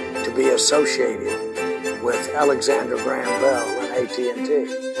team, to be associated with Alexander Graham Bell and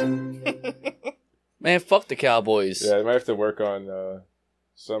AT&T. Man, fuck the Cowboys. Yeah, I might have to work on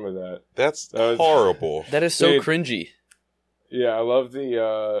some of that. That's That was- horrible. That is so Dude. cringy. Yeah, I love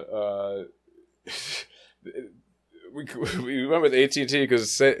the we went with AT&T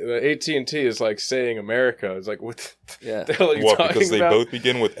because AT&T is like saying America. It's like, what Yeah. the hell are you What, talking because they about? both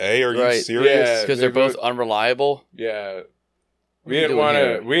begin with A? Are you Right. serious? Yeah. Because they they're both both- unreliable. Yeah, What are you doing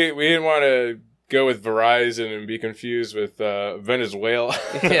here? we didn't want to go with Verizon and be confused with Venezuela.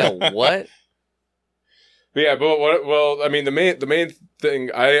 Yeah, what? But yeah, well, I mean, the main thing,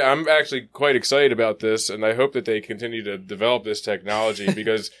 I'm actually quite excited about this, and I hope that they continue to develop this technology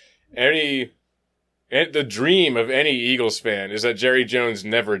because the dream of any Eagles fan is that Jerry Jones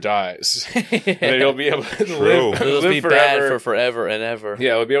never dies. And that he'll be able to True. live, It'll live be forever. bad for forever and ever.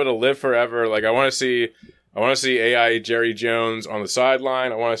 Yeah, he'll be able to live forever. Like, I want to see AI Jerry Jones on the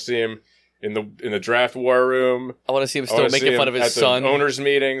sideline. I want to see him in the draft war room. I want to see him I wanna still see making fun him of his at son. the owners'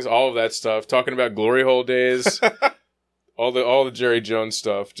 meetings, all of that stuff, talking about glory hole days, all the Jerry Jones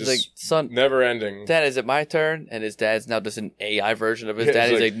stuff, He's just like, son, never ending. Dad, is it my turn? And his dad's now just an AI version of his Yeah, dad.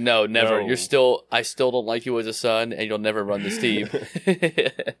 he's He's like, no, never. no. I still don't like you as a son, and you'll never run this team.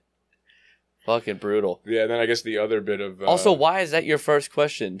 Fucking brutal. Yeah, and then I guess the other bit of Also, why is that your first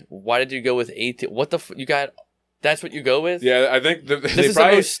question? Why did you go with what the you got? That's what you go with? yeah, I think This is the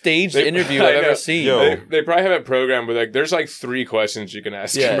most staged interview I've ever seen. Yo. They probably have it programmed with like there's like 3 questions you can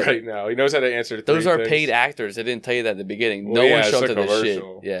ask Yeah. him right now. He knows how to answer 3 Those are things. paid actors. They didn't tell you that at the beginning. Well, No yeah, one it's showed a to this shit.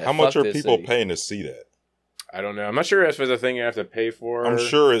 commercial. Yeah, How much fuck are this people city. paying to see that? I don't know. I'm not sure if it's a thing you have to pay for. I'm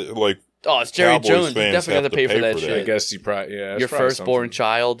sure, like, Oh, it's Jerry Cowboys Jones. You fans definitely have to pay for that for shit. I guess you probably it's Your probably firstborn something.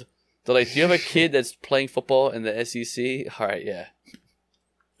 child. They're like, do you have a kid that's playing football in the SEC? All right, yeah.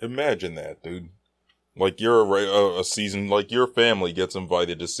 imagine that, dude. Like, you're a season, like, your family gets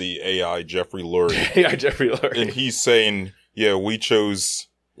invited to see AI Jeffrey Lurie. Yeah, Jeffrey Lurie. And he's saying, yeah, we chose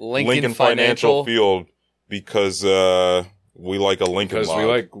Lincoln Financial Field because we like a Lincoln Because log. we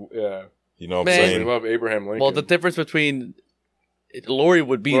like, yeah. You know what Man. I'm We saying? love Abraham Lincoln. Well, the difference between Lori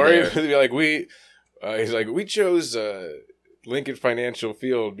would be Laurie there. would be like, he's like, we chose Lincoln Financial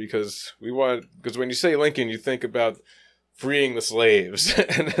Field because when you say Lincoln, you think about freeing the slaves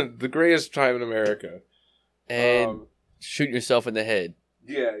and the greatest time in America. And shoot yourself in the head.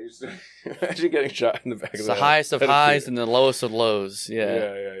 Yeah, imagine getting shot in the back It's of the head. highest of That'd be- highs and the lowest of lows.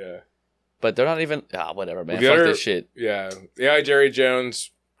 Yeah. Yeah. But they're not even... whatever, man. The Fuck other- this shit. Yeah. AI Jerry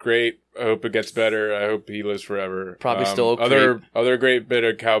Jones, great. I hope it gets better. I hope he lives forever. Probably still a Other great bit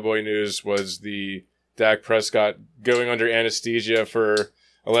of Cowboy news was the Dak Prescott going under anesthesia for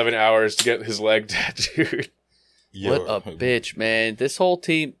 11 hours to get his leg tattooed. Yo, What a bitch, man. This whole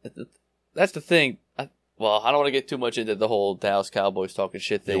team... That's the thing. I don't want to get too much into the whole Dallas Cowboys talking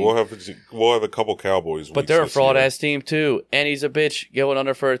shit Yeah, thing. we'll have a couple Cowboys. But they're a fraud-ass team, too. And he's a bitch going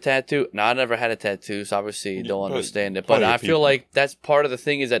under for a tattoo. No, I never had a tattoo, so obviously you don't but understand it. plenty But of I feel people. like that's part of the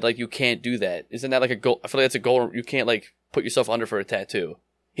thing is that, like, you can't do that. Isn't that like a goal? I feel like that's a goal. You can't, like, put yourself under for a tattoo.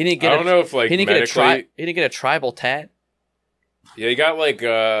 He didn't get I don't know if, like, he didn't medically... he didn't get a tribal tat. Yeah, he got, like,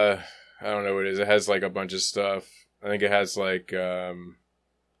 I I don't know what it is. It has like a bunch of stuff. I think it has like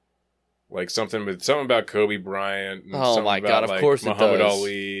something about Kobe Bryant. And Oh my God! Of course, Muhammad it does.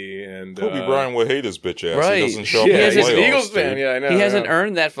 Ali and Kobe Bryant would hate his bitch ass. Right. He doesn't show up Yeah, in he's the an playoffs, Eagles dude. fan. Yeah, I know. He hasn't yeah.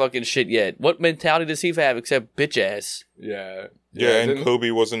 earned that fucking shit yet. What mentality does he have except bitch ass? Yeah. Yeah, and didn't-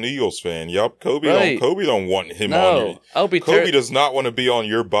 Kobe was an Eagles fan. Yup, Kobe Right. don't want him on No, your... I'll be Kobe does not want to be on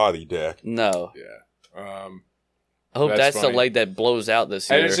your body, Dak. No, Yeah. I hope that's funny. the leg that blows out this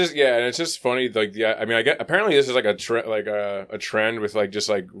year. And it's just funny. Like, yeah, I mean, apparently this is like a trend with like just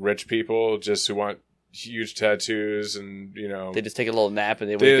like rich people just who want huge tattoos and they just take a little nap and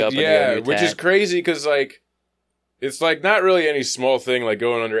they wake up. And they have a new which is tat. crazy because like it's like not really any small thing like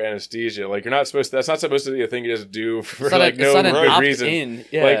going under anesthesia. Like you're not supposed to, that's not supposed to be a thing you just do for It's not like it's not an good opt reason. in.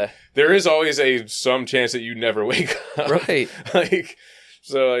 Yeah, Like there is always some chance that you never wake up. right. Like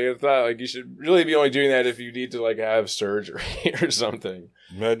so like it's not like you should really be only doing that if you need to like have surgery or something.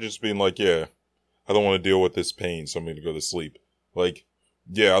 Imagine just being like, yeah, I don't want to deal with this pain, so I'm going to go to sleep. Like,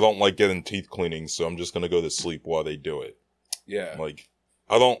 yeah, I don't like getting teeth cleaning, so I'm just going to go to sleep while they do it. Yeah. Like,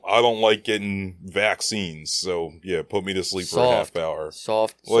 I don't like getting vaccines, so yeah, put me to sleep for a half hour.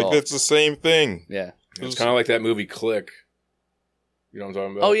 Soft. Like, it's the same thing. Yeah. It's kind of like that movie Click. You know what I'm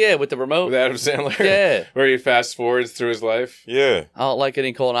talking about? Oh yeah, with the remote. With Adam Sandler. Yeah. Where he fast forwards through his life. Yeah. I don't like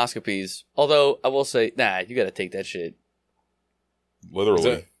getting colonoscopies. Although I will say, nah, you got to take that shit.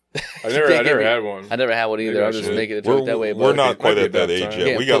 Literally. I never had one. I never had one either. Maybe I I'm just should. making a joke that way. We're But not quite might be at that about age time. yet.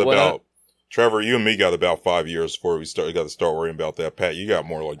 Yeah, We got put one about... up. Trevor, you and me got about 5 years before we got to start worrying about that. Pat, you got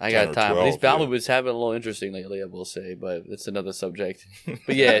more like 10 I got or time. 12. These bowel yeah. movements have been a little interesting lately, I will say, but it's another subject.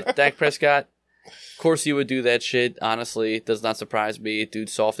 But yeah, Dak Prescott, of course he would do that shit, honestly. It does not surprise me.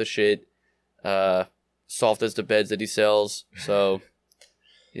 Dude's soft as shit. Soft as the beds that he sells. So,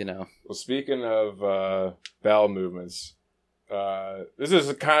 Well, speaking of bowel movements, this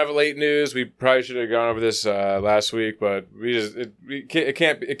is kind of late news. We probably should have gone over this last week, but it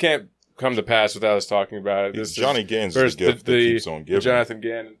can't come to pass without us talking about it. This Johnny Gannon's the first gift that keeps on the giving. Jonathan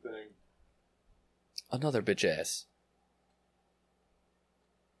Gannon thing. another bitch ass.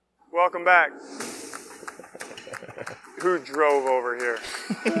 Welcome back. Who drove over here?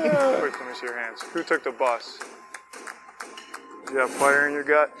 Quick, let me see your hands. Who took the bus? Did you have fire in your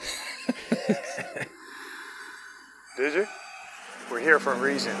gut? Did you? We're here for a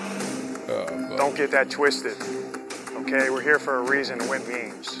reason. Don't get that twisted. Okay, we're here for a reason to win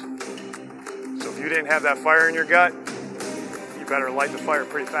games. So if you didn't have that fire in your gut, you better light the fire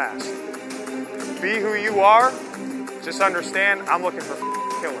pretty fast. Be who you are. Just understand, I'm looking for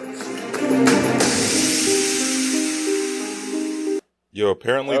killers. Yo,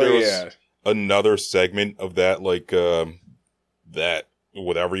 apparently there was another segment of that, like, that,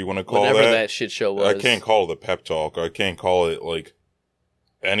 whatever you want to call Whatever that. that shit show was. I can't call it a pep talk. I can't call it, like,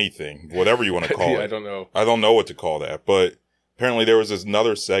 anything. Whatever you want to call it. I don't know. I don't know what to call that. But apparently there was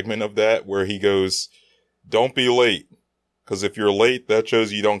another segment of that where he goes, don't be late. Because if you're late, that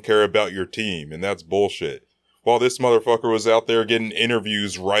shows you don't care about your team. And that's bullshit. While this motherfucker was out there getting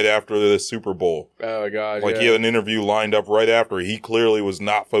interviews right after the Super Bowl. Oh, God, Like, he had an interview lined up right after. He clearly was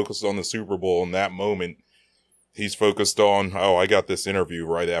not focused on the Super Bowl in that moment. He's focused on, I got this interview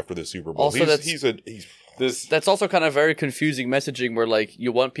right after the Super Bowl. Also, that's also kind of very confusing messaging where, like,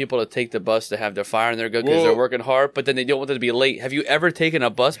 you want people to take the bus to have their fire in their gut because they're working hard, but then they don't want them to be late. Have you ever taken a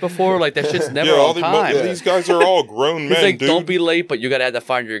bus before? Like, that shit's never on time. These guys are all grown men, He's like, dude. don't be late, but you got to have the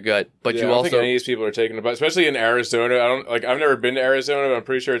fire in your gut. But Yeah, you I don't also... think any of these people are taking the bus, especially in Arizona. I've never been to Arizona, but I'm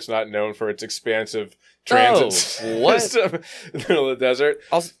pretty sure it's not known for its expansive transit what? system in the middle of the desert.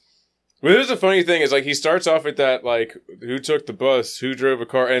 Well, here's the funny thing is, like, he starts off with that, like, who took the bus, who drove a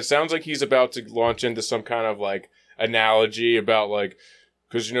car, and it sounds like he's about to launch into some kind of, like, analogy about, like,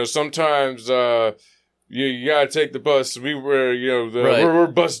 because, sometimes, you gotta take the bus. We were, we're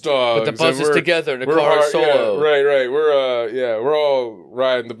bus dogs. But the bus is together and the we're car is hard- solo. Yeah, right. We're all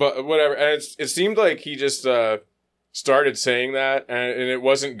riding the bus, whatever. And it seemed like he just, started saying that, and it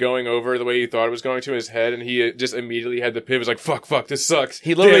wasn't going over the way he thought it was going to in his head, and he just immediately had the pivot. He was like, fuck, this sucks.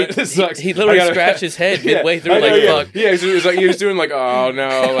 He literally, this sucks. he literally scratched his head midway through, fuck. Yeah, he was doing like, oh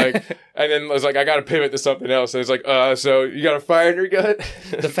no, like, and then I was like, I gotta pivot to something else, and it's like, so you got a fire in your gut?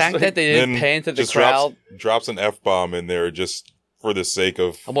 The fact that they didn't pan to the just crowd. drops an F-bomb in there just for the sake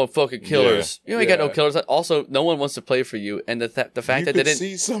of... I want fucking killers. You ain't got no killers. Also, no one wants to play for you. And the fact that they didn't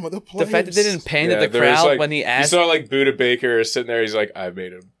see some of the the fact that they didn't pan to the there was, crowd like, when he asked. You saw like Buda Baker sitting there. He's like, I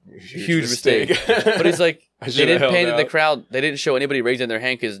made a Huge mistake. But he's like, they didn't pan in the crowd. They didn't show anybody raising their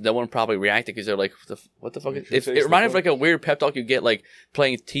hand because no one probably reacted because they're like, what the fuck? It reminded me of like a weird pep talk you get like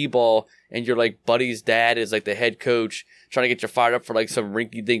playing t-ball and your like buddy's dad is like the head coach trying to get you fired up for like some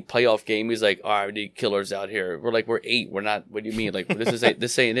rinky-dink playoff game. He's like, all right, we need killers out here. We're 8. We're not, what do you mean? Like,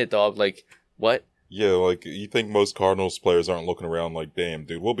 this ain't it, dog. Like, what? Yeah, like, you think most Cardinals players aren't looking around like, damn,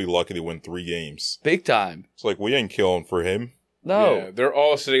 dude, we'll be lucky to win 3 games. Big time. It's like, we ain't killing for him. No. Yeah, they're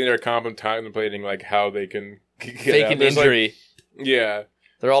all sitting there contemplating, like, how they can get fake an injury. Like, yeah.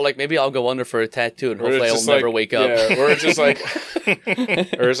 They're all like, maybe I'll go under for a tattoo and hopefully I'll never wake up. Yeah, or it's just like,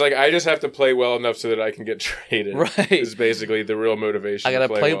 I just have to play well enough so that I can get traded. Right. Is basically the real motivation. I got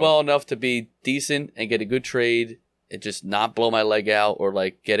to play well enough to be decent and get a good trade and just not blow my leg out or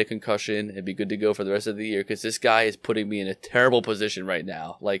like get a concussion and be good to go for the rest of the year because this guy is putting me in a terrible position right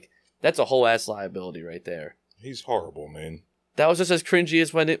now. Like, that's a whole ass liability right there. He's horrible, man. That was just as cringy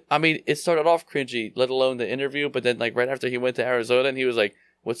as when it started off cringy, let alone the interview, but then like right after he went to Arizona and he was like,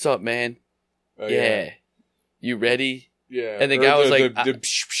 "What's up, man? Yeah. You ready?" Yeah. And the guy was like,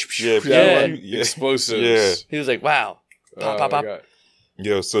 explosives. Yeah. He was like, "Wow." Pop, pop, pop.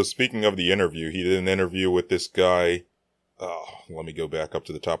 Yo, so speaking of the interview, he did an interview with this guy. Let me go back up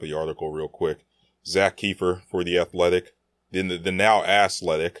to the top of the article real quick. Zach Kiefer for The Athletic. The now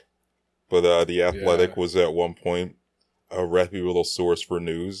Athletic. But The Athletic was at one point a reputable source for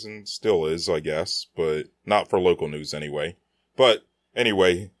news, and still is, I guess, but not for local news anyway. But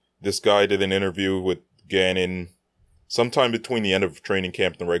anyway, this guy did an interview with Gannon sometime between the end of training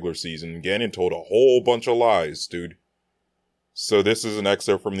camp and the regular season. Gannon told a whole bunch of lies, dude. So this is an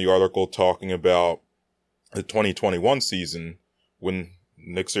excerpt from the article talking about the 2021 season when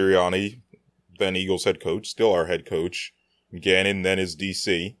Nick Sirianni, then Eagles head coach, still our head coach, Gannon, then his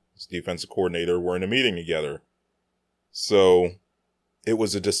DC, his defensive coordinator, were in a meeting together. So, it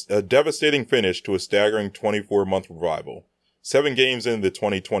was a devastating finish to a staggering 24-month revival. 7 games into the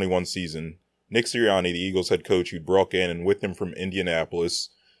 2021 season, Nick Sirianni, the Eagles head coach who brought Gannon with him from Indianapolis,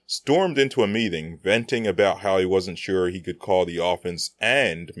 stormed into a meeting, venting about how he wasn't sure he could call the offense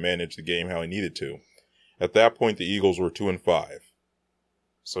and manage the game how he needed to. At that point, the Eagles were 2-5.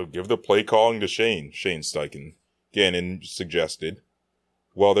 So give the play calling to Shane Steichen, Gannon suggested.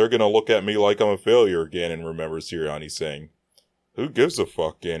 Well, they're gonna look at me like I'm a failure, Gannon remembers Sirianni saying. Who gives a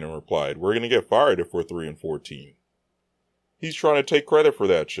fuck, Gannon replied. We're gonna get fired if we're 3-14. He's trying to take credit for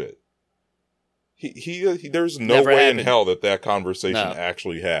that shit. There's no Never way happened. in hell that conversation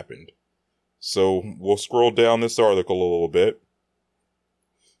actually happened. So, we'll scroll down this article a little bit.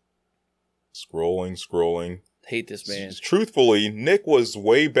 Scrolling. Hate this man. Truthfully, Nick was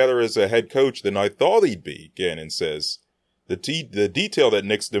way better as a head coach than I thought he'd be, Gannon says. The detail that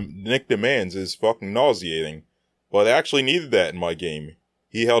Nick demands is fucking nauseating, but I actually needed that in my game.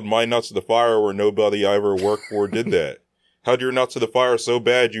 He held my nuts to the fire where nobody I ever worked for did that. Held your nuts to the fire so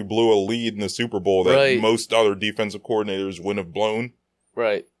bad you blew a lead in the Super Bowl that most other defensive coordinators wouldn't have blown.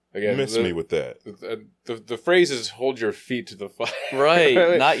 Right. Again, Miss me with that. The phrase is "hold your feet to the fire."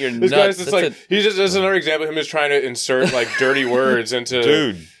 Right, not your nuts. This guy's just like he's just another example of him just trying to insert like dirty words into.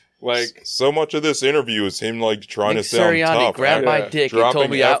 Dude, like so much of this interview is him like trying Nick to sound Sirianni tough, grabbed my dick and told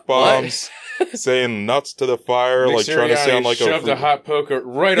me F-bombs, saying nuts to the fire, Nick like trying to sound like shoved a hot poker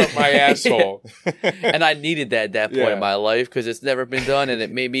right up my asshole. And I needed that at that point in my life because it's never been done, and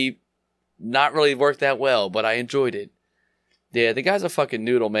it made me not really work that well, but I enjoyed it. Yeah, the guy's a fucking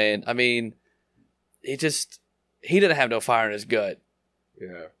noodle, man. I mean, he didn't have no fire in his gut.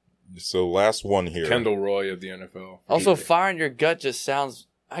 Yeah. So last one here. Kendall Roy of the NFL. Also, fire in your gut just sounds.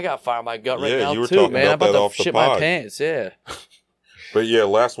 I got fire in my gut right now you were too, talking man. I'm about that about off to the shit my pod. pants. Yeah. But yeah,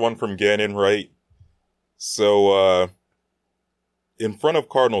 last one from Gannon, right? So, in front of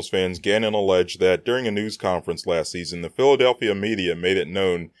Cardinals fans, Gannon alleged that during a news conference last season, the Philadelphia media made it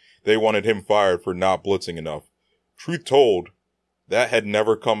known they wanted him fired for not blitzing enough. Truth told, that had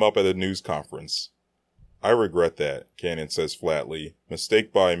never come up at a news conference. I regret that, Gannon says flatly.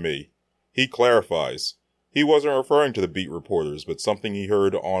 Mistake by me. He clarifies. He wasn't referring to the beat reporters, but something he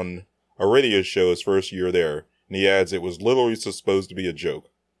heard on a radio show his first year there, and he adds it was literally supposed to be a joke.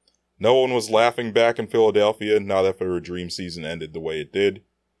 No one was laughing back in Philadelphia, not after a dream season ended the way it did.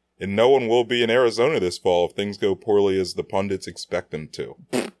 And no one will be in Arizona this fall if things go poorly as the pundits expect them to.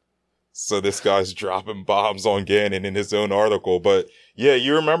 So this guy's dropping bombs on Gannon in his own article. But yeah,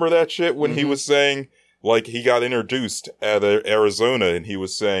 you remember that shit when he was saying, like, he got introduced at Arizona and he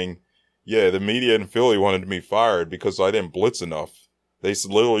was saying, yeah, the media in Philly wanted me fired because I didn't blitz enough. They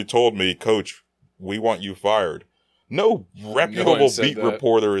literally told me, Coach, we want you fired. No reputable beat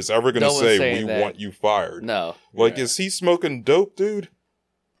reporter is ever going to say, we want you fired. No. Like, is he smoking dope, dude?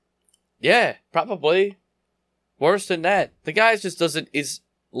 Yeah, probably. Worse than that. The guy just is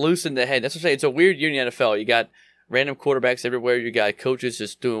loose in the head. That's what I'm saying. It's a weird year in the NFL. You got random quarterbacks everywhere. You got coaches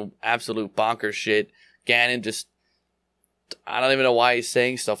just doing absolute bonkers shit. Gannon just, I don't even know why he's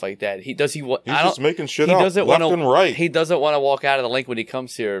saying stuff like that. He's just making shit up left and right. He doesn't want to walk out of the link when he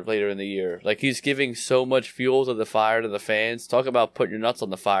comes here later in the year. Like, he's giving so much fuel to the fire to the fans. Talk about putting your nuts on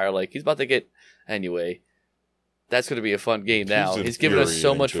the fire. Like, he's about to get, anyway. That's going to be a fun game now. He's giving us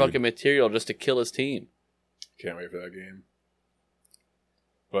so much fucking material just to kill his team. Can't wait for that game.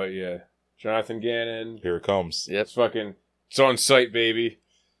 But yeah, Jonathan Gannon. Here it comes. Yep. It's on site, baby.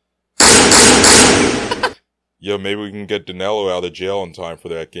 Yo, maybe we can get Danilo out of jail in time for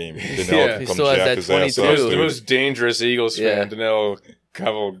that game. Danilo Yeah. can He come still has jack that his ass 22. up. The dude. most dangerous Eagles fan, Yeah. Danilo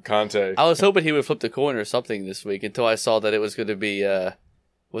Cavalcante. I was hoping he would flip the coin or something this week until I saw that it was going to be,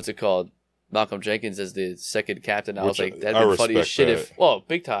 what's it called? Malcolm Jenkins as the second captain. I was like, that'd be funny as shit if... Well,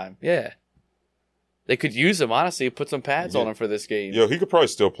 big time, yeah. They could use him, honestly, put some pads on him for this game. Yo, he could probably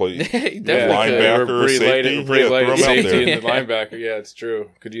still play He definitely linebacker We're or pretty safety. late, pretty Yeah, late throw him out safety there. in the linebacker. Yeah, it's true.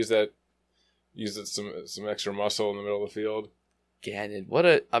 Could use that. Use it some extra muscle in the middle of the field. Gannon,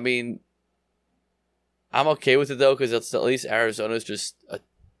 I'm okay with it, though, because at least Arizona's just an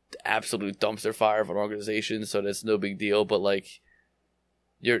absolute dumpster fire of an organization, so that's no big deal. But, like,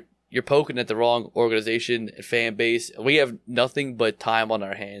 you're poking at the wrong organization and fan base. We have nothing but time on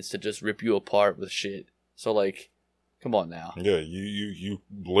our hands to just rip you apart with shit. So, like, come on now. Yeah, you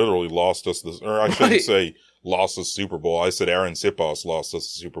literally lost us this, or I shouldn't say lost us Super Bowl. I said Aaron Sipos lost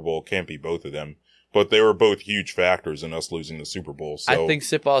us the Super Bowl. It can't be both of them. But they were both huge factors in us losing the Super Bowl. So I think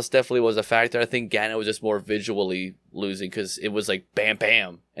Sipos definitely was a factor. I think Gannon was just more visually losing because it was like bam,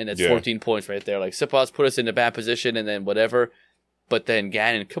 bam. And it's 14 points right there. Like, Sipos put us in a bad position and then whatever. But then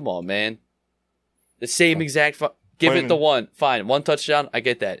Gannon, come on, man. The same exact... Give it the one. Fine. One touchdown. I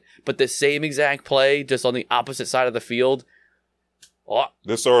get that. But the same exact play, just on the opposite side of the field. Oh.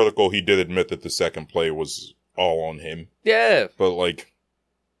 This article, he did admit that the second play was all on him. Yeah. But, like,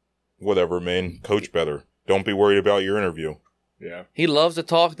 whatever, man. Coach better. Don't be worried about your interview. Yeah. He loves to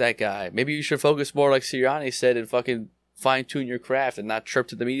talk, that guy. Maybe you should focus more, like Sirianni said, and fucking fine-tune your craft and not chirp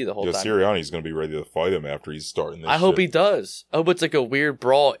to the media the whole time. Sirianni's going to be ready to fight him after he's starting this I hope shit. he does. I hope it's like a weird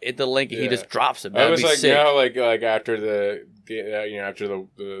brawl in the link and he just drops him. I That'd was be like, sick. you know, like after after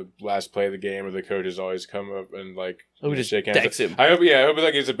the last play of the game, where the coaches always come up and like just shake hands. decks him. I hope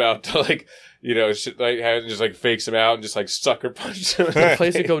like he's about to like just like fakes him out and just like sucker punch him. The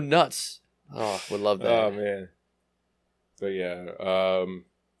place would go nuts. Oh, would love that. Oh man. But yeah,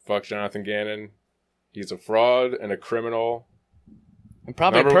 fuck Jonathan Gannon. He's a fraud and a criminal. And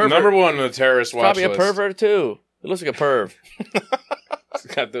probably a pervert. Number one on the terrorist watch Probably list. a pervert too. It looks like a perv.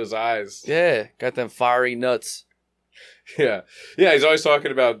 He's got those eyes. Yeah, got them fiery nuts. Yeah. He's always talking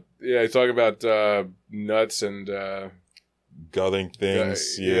about nuts and gutting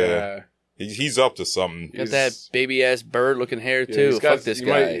things. Yeah. He's up to something. Got that baby ass bird looking hair too. Fuck this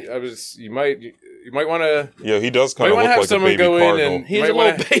guy. You might want to. Yeah, he does kind of might look have like a someone baby go in cardinal. and-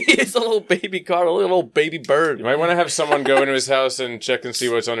 He's a little baby cardinal, a little baby bird. You might want to have someone go into his house and check and see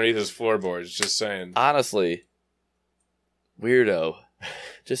what's underneath his floorboards. Just saying. Honestly, weirdo.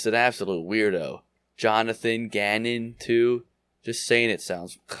 Just an absolute weirdo. Jonathan Gannon too. Just saying it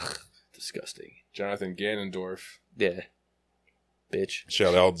sounds disgusting. Jonathan Ganondorf. Yeah. Bitch.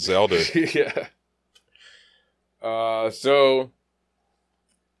 Shout out Zelda. Yeah. So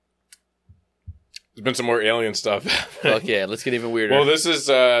there's been some more alien stuff. Fuck yeah, let's get even weirder. Well, this is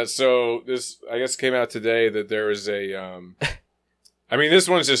this I guess came out today that there was a I mean, this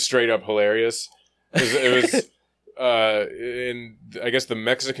one's just straight up hilarious. It was in I guess the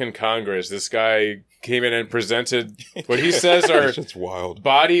Mexican Congress. This guy came in and presented what he says are It's wild.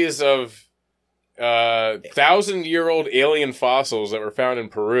 bodies of 1,000-year-old alien fossils that were found in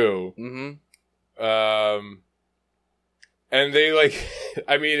Peru. Mm-hmm. And they like,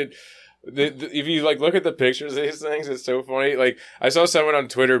 I mean, if you like look at the pictures of these things, it's so funny. Like, I saw someone on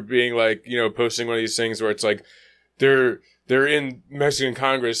Twitter being like, you know, posting one of these things where it's like, they're in Mexican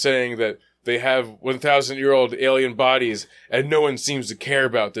Congress saying that they have 1,000-year-old alien bodies and no one seems to care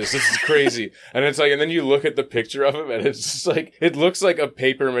about this. This is crazy. And it's like, and then you look at the picture of him and it's just like, it looks like a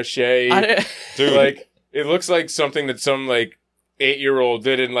paper mache. Dude. Like, it looks like something that some like 8-year-old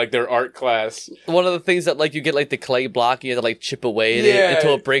did in like their art class. One of the things that like you get like the clay block and you have to like chip away at it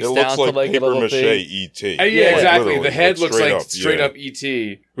until it breaks It down looks to like like a paper little mache thing. E.T. Yeah, exactly. Literally, The head looks like up, straight yeah. up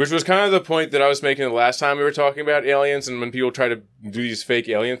E.T., which was kind of the point that I was making the last time we were talking about aliens. And when people try to do these fake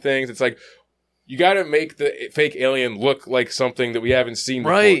alien things, it's like, you got to make the fake alien look like something that we haven't seen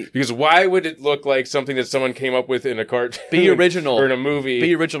before. Right. Because why would it look like something that someone came up with in a cartoon? Be original. Or in a movie.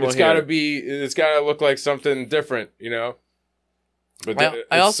 Be original. It's got to look like something different, you know? But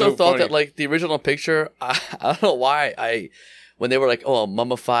I also thought funny. that, like, the original picture, I don't know why when they were like, oh, a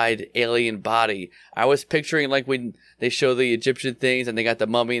mummified alien body, I was picturing, like, when they show the Egyptian things and they got the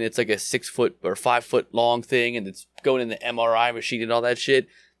mummy and it's like a 6 foot or 5 foot long thing and it's going in the MRI machine and all that shit.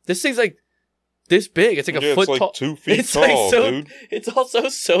 This thing's like this big. It's like a foot it's like tall. 2 feet It's tall, like dude. It's also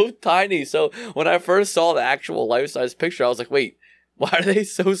so tiny. So when I first saw the actual life-size picture, I was like, wait, why are they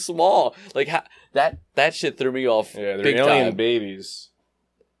so small? Like, that shit threw me off. Yeah, they're big alien time. babies.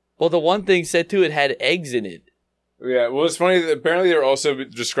 Well, the one thing said, too, it had eggs in it. Yeah, well, it's funny that apparently they're also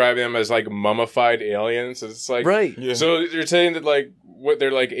describing them as, like, mummified aliens. It's like... Right. Yeah. So you're saying that, like, what,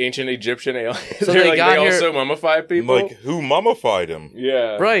 they're, like, ancient Egyptian aliens? So they're, they like, got they here- also mummified people? Like, who mummified him?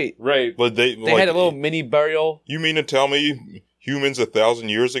 Yeah. Right. Right. But They had a little mini burial. You mean to tell me humans 1,000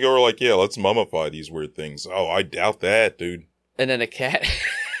 years ago were like, yeah, let's mummify these weird things? Oh, I doubt that, dude. And then a cat.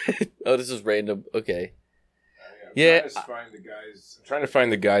 Oh, this is random. Okay. I'm Yeah. trying to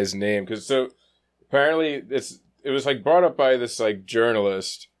find the guy's name, because so apparently it was like brought up by this like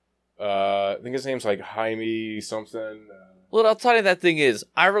journalist. I think his name's like Jaime something. Well, I'll tell you that thing is,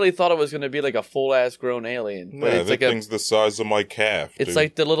 I really thought it was going to be like a full-ass grown alien. But Yeah, it's that like thing's the size of my calf, it's dude.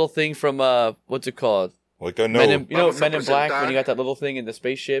 like the little thing from, what's it called? Like, I know. Men in Black, when you got that little thing in the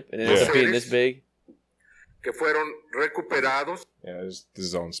spaceship, and it ends up being this big. Que fueron recuperados. Yeah, this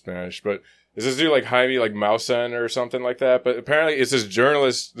is all in Spanish, but is this dude like Jaime like Mausen or something like that? But apparently it's this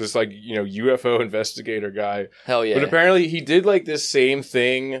journalist, this like, you know, UFO investigator guy. Hell yeah. But apparently he did like this same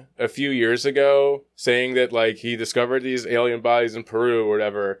thing a few years ago, saying that like he discovered these alien bodies in Peru or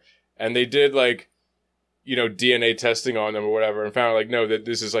whatever, and they did like, you know, DNA testing on them or whatever, and found like, no, that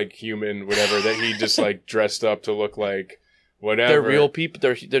this is like human, whatever, that he just like dressed up to look like whatever. They're real people.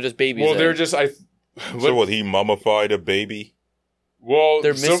 They're just babies. Well, then. they're just So what, he mummified a baby? Well,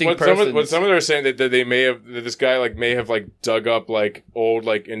 They're missing what persons. some of them are saying that they may have, that this guy like may have like dug up like old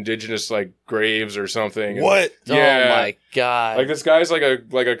like indigenous like graves or something. And- What? Yeah. Oh my god. Like this guy's like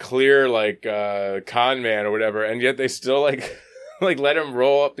a clear like con man or whatever, and yet they still like like let him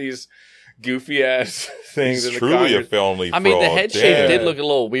roll up these goofy ass things. He's in the truly a Congress. felony fraud. I mean, the head shape Damn. did look a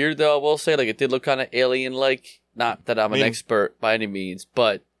little weird, though. I will say, like, it did look kind of alien-like. Not that I'm an expert by any means,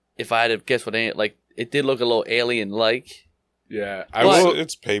 but if I had to guess what, like, it did look a little alien-like. Yeah,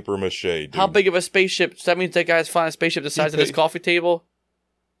 It's paper mache, dude. How big of a spaceship? So that means that guy's flying a spaceship the size of this coffee table?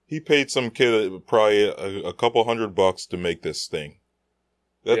 He paid some kid probably a couple $100 to make this thing.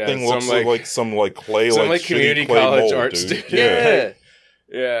 That Yeah, thing looks some, like some like clay, some like like community shitty clay college mold, art dude. student. Yeah.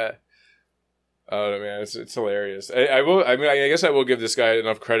 Yeah. Oh man, it's hilarious. I will. I mean, I guess I will give this guy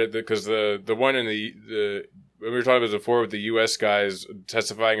enough credit because the one in the when we were talking about before with the U.S. guys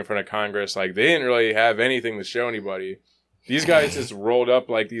testifying in front of Congress, like they didn't really have anything to show anybody. These guys just rolled up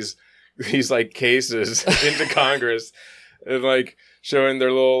like these like cases into Congress and like showing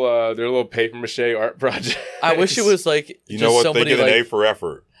their little paper mache art project. I wish it was like You just know what? They somebody get an like, A for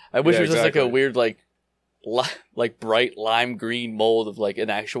effort. I wish Yeah, it was just like exactly. a weird like bright lime green mold of like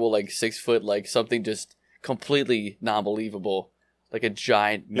an actual like 6 foot like something just completely non-believable, like a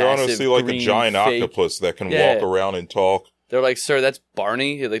giant You're massive honestly like a green giant fake. octopus that can Yeah. walk around and talk. They're like, sir, that's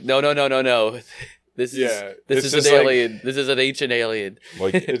Barney. You're like, no. This is Yeah, this it's is an just like- alien. This is an ancient alien.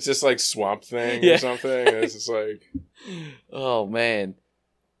 Like It's just like Swamp Thing Yeah. or something. And it's just like, Oh man,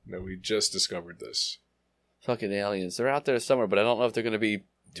 no, we just discovered this. fucking aliens. They're out there somewhere, but I don't know if they're gonna be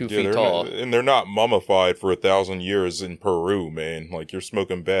 2 yeah, feet they're tall. not, and they're not mummified for 1,000 years in Peru, man. Like, you're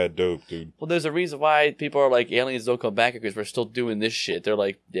smoking bad dope, dude. Well, there's a reason why people are like, aliens don't come back because we're still doing this shit. They're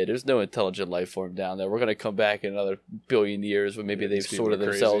like, yeah, there's no intelligent life form down there. We're going to come back in another billion years when maybe Yeah, they've these people sorted are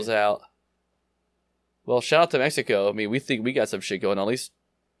themselves crazy. out. Well, shout out to Mexico. I mean, we think we got some shit going on. At least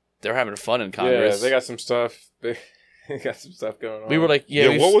they're having fun in Congress. Yeah, they got some stuff. They got some stuff going on. we were like, Yeah,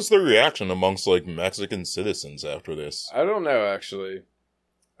 yeah, what was the reaction amongst, like, Mexican citizens after this? I don't know actually.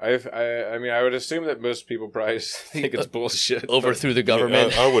 I mean, I would assume that most people probably just think it's bullshit. overthrew the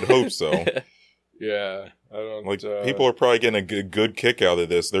government. I would hope so. Yeah, I don't. Like, people are probably getting a good kick out of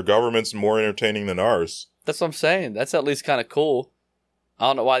this. Their government's more entertaining than ours. That's what I'm saying. That's at least kind of cool. I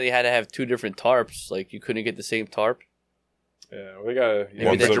don't know why they had to have two different tarps. Like, you couldn't get the same tarp. Yeah, we got a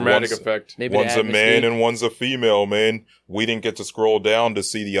One's a- dramatic one's- effect. Maybe One's they a had man Mystique. and one's a female, man. We didn't get to scroll down to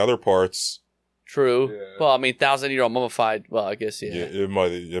see the other parts. True. Yeah. Well, I mean, 1,000-year-old mummified. Well, I guess, yeah. It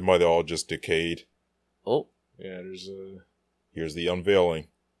might have all just decayed. Oh, Yeah, there's a. Here's the unveiling.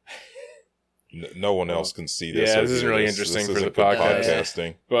 No one else can see this. Yeah, or this isn't hear really this. interesting This for the isn't good podcast.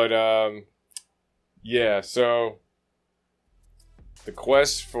 podcasting. But Yeah, so the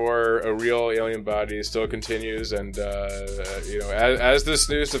quest for a real alien body still continues, and as this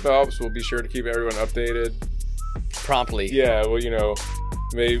news develops, we'll be sure to keep everyone updated promptly. Yeah, well,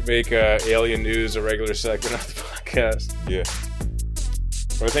 make alien news a regular segment of the podcast. Yeah.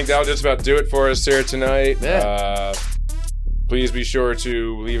 Well, I think that'll just about do it for us here tonight. Yeah. Please be sure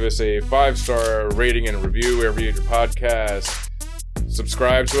to leave us a 5-star rating and review wherever you get your podcast.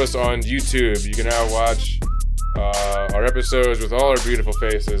 Subscribe to us on YouTube. You can now watch our episodes with all our beautiful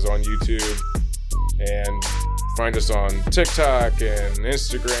faces on YouTube. And find us on TikTok and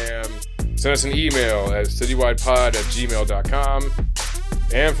Instagram. Send us an email at citywidepod@gmail.com.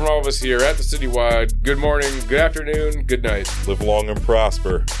 And from all of us here at the Citywide, good morning, good afternoon, good night. Live long and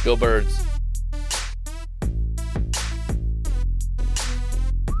prosper. Go Birds.